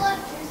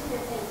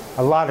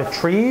 A lot of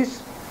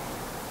trees?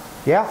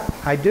 Yeah,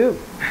 I do.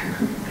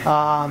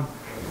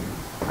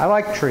 I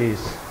like trees.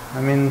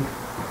 I mean,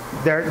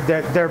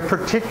 they're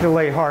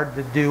particularly hard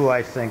to do,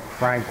 I think,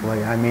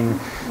 frankly. I mean,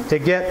 to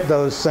get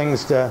those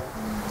things to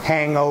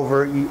hang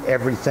over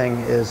everything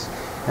is,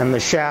 and the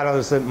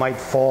shadows that might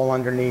fall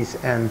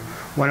underneath. And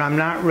when I'm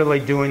not really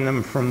doing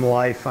them from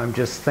life, I'm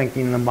just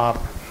thinking them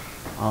up.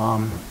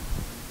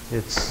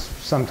 It's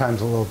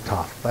sometimes a little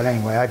tough, but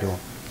anyway, I do them.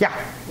 Yeah?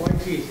 Why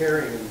Keith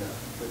Haring in the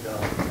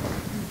dog?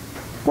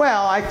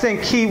 Well, I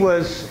think he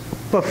was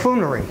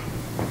buffoonery.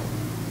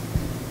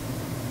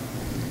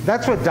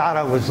 That's what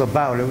Dada was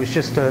about. It was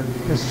just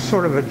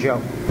sort of a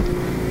joke.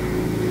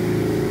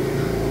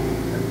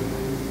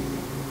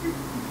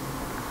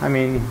 I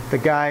mean, the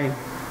guy,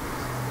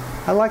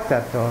 I like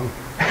that dog.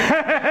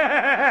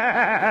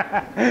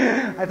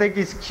 I think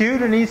he's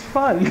cute and he's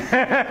fun.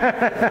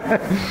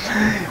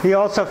 He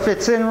also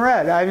fits in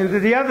red. I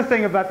mean, the other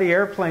thing about the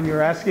airplane, you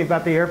were asking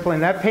about the airplane,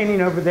 that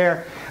painting over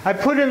there, I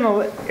put in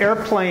the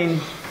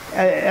airplane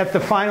at the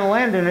final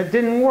end and it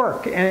didn't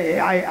work. And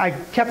I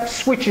kept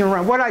switching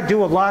around. What I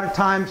do a lot of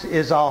times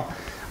is I'll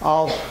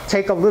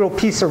take a little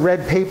piece of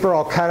red paper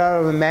I'll cut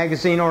out of a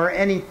magazine or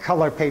any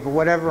color paper,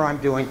 whatever I'm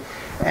doing.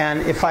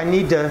 And if I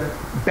need to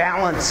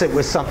balance it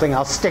with something,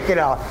 I'll stick it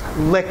out,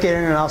 lick it,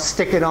 and I'll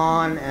stick it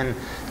on, and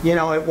you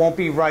know it won't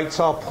be right,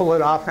 so I'll pull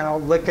it off and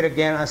I'll lick it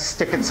again, I'll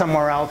stick it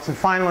somewhere else, and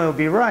finally it'll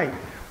be right.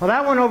 Well,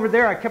 that one over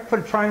there, I kept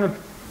trying to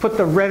put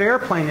the red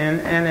airplane in,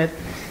 and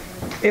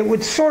it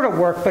would sort of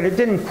work, but it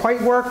didn't quite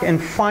work.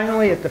 And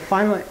finally, at the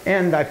final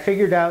end, I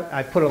figured out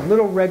I put a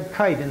little red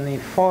kite in the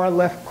far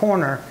left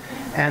corner,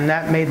 and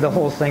that made the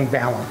whole thing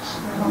balance.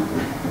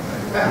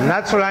 And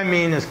that's what I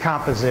mean is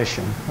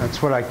composition.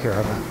 That's what I care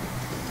about.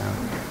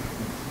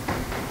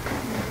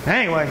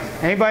 Anyway,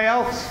 anybody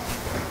else?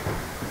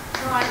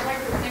 No, I'd like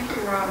to thank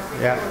you, Rob. I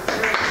think Yeah. it was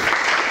great.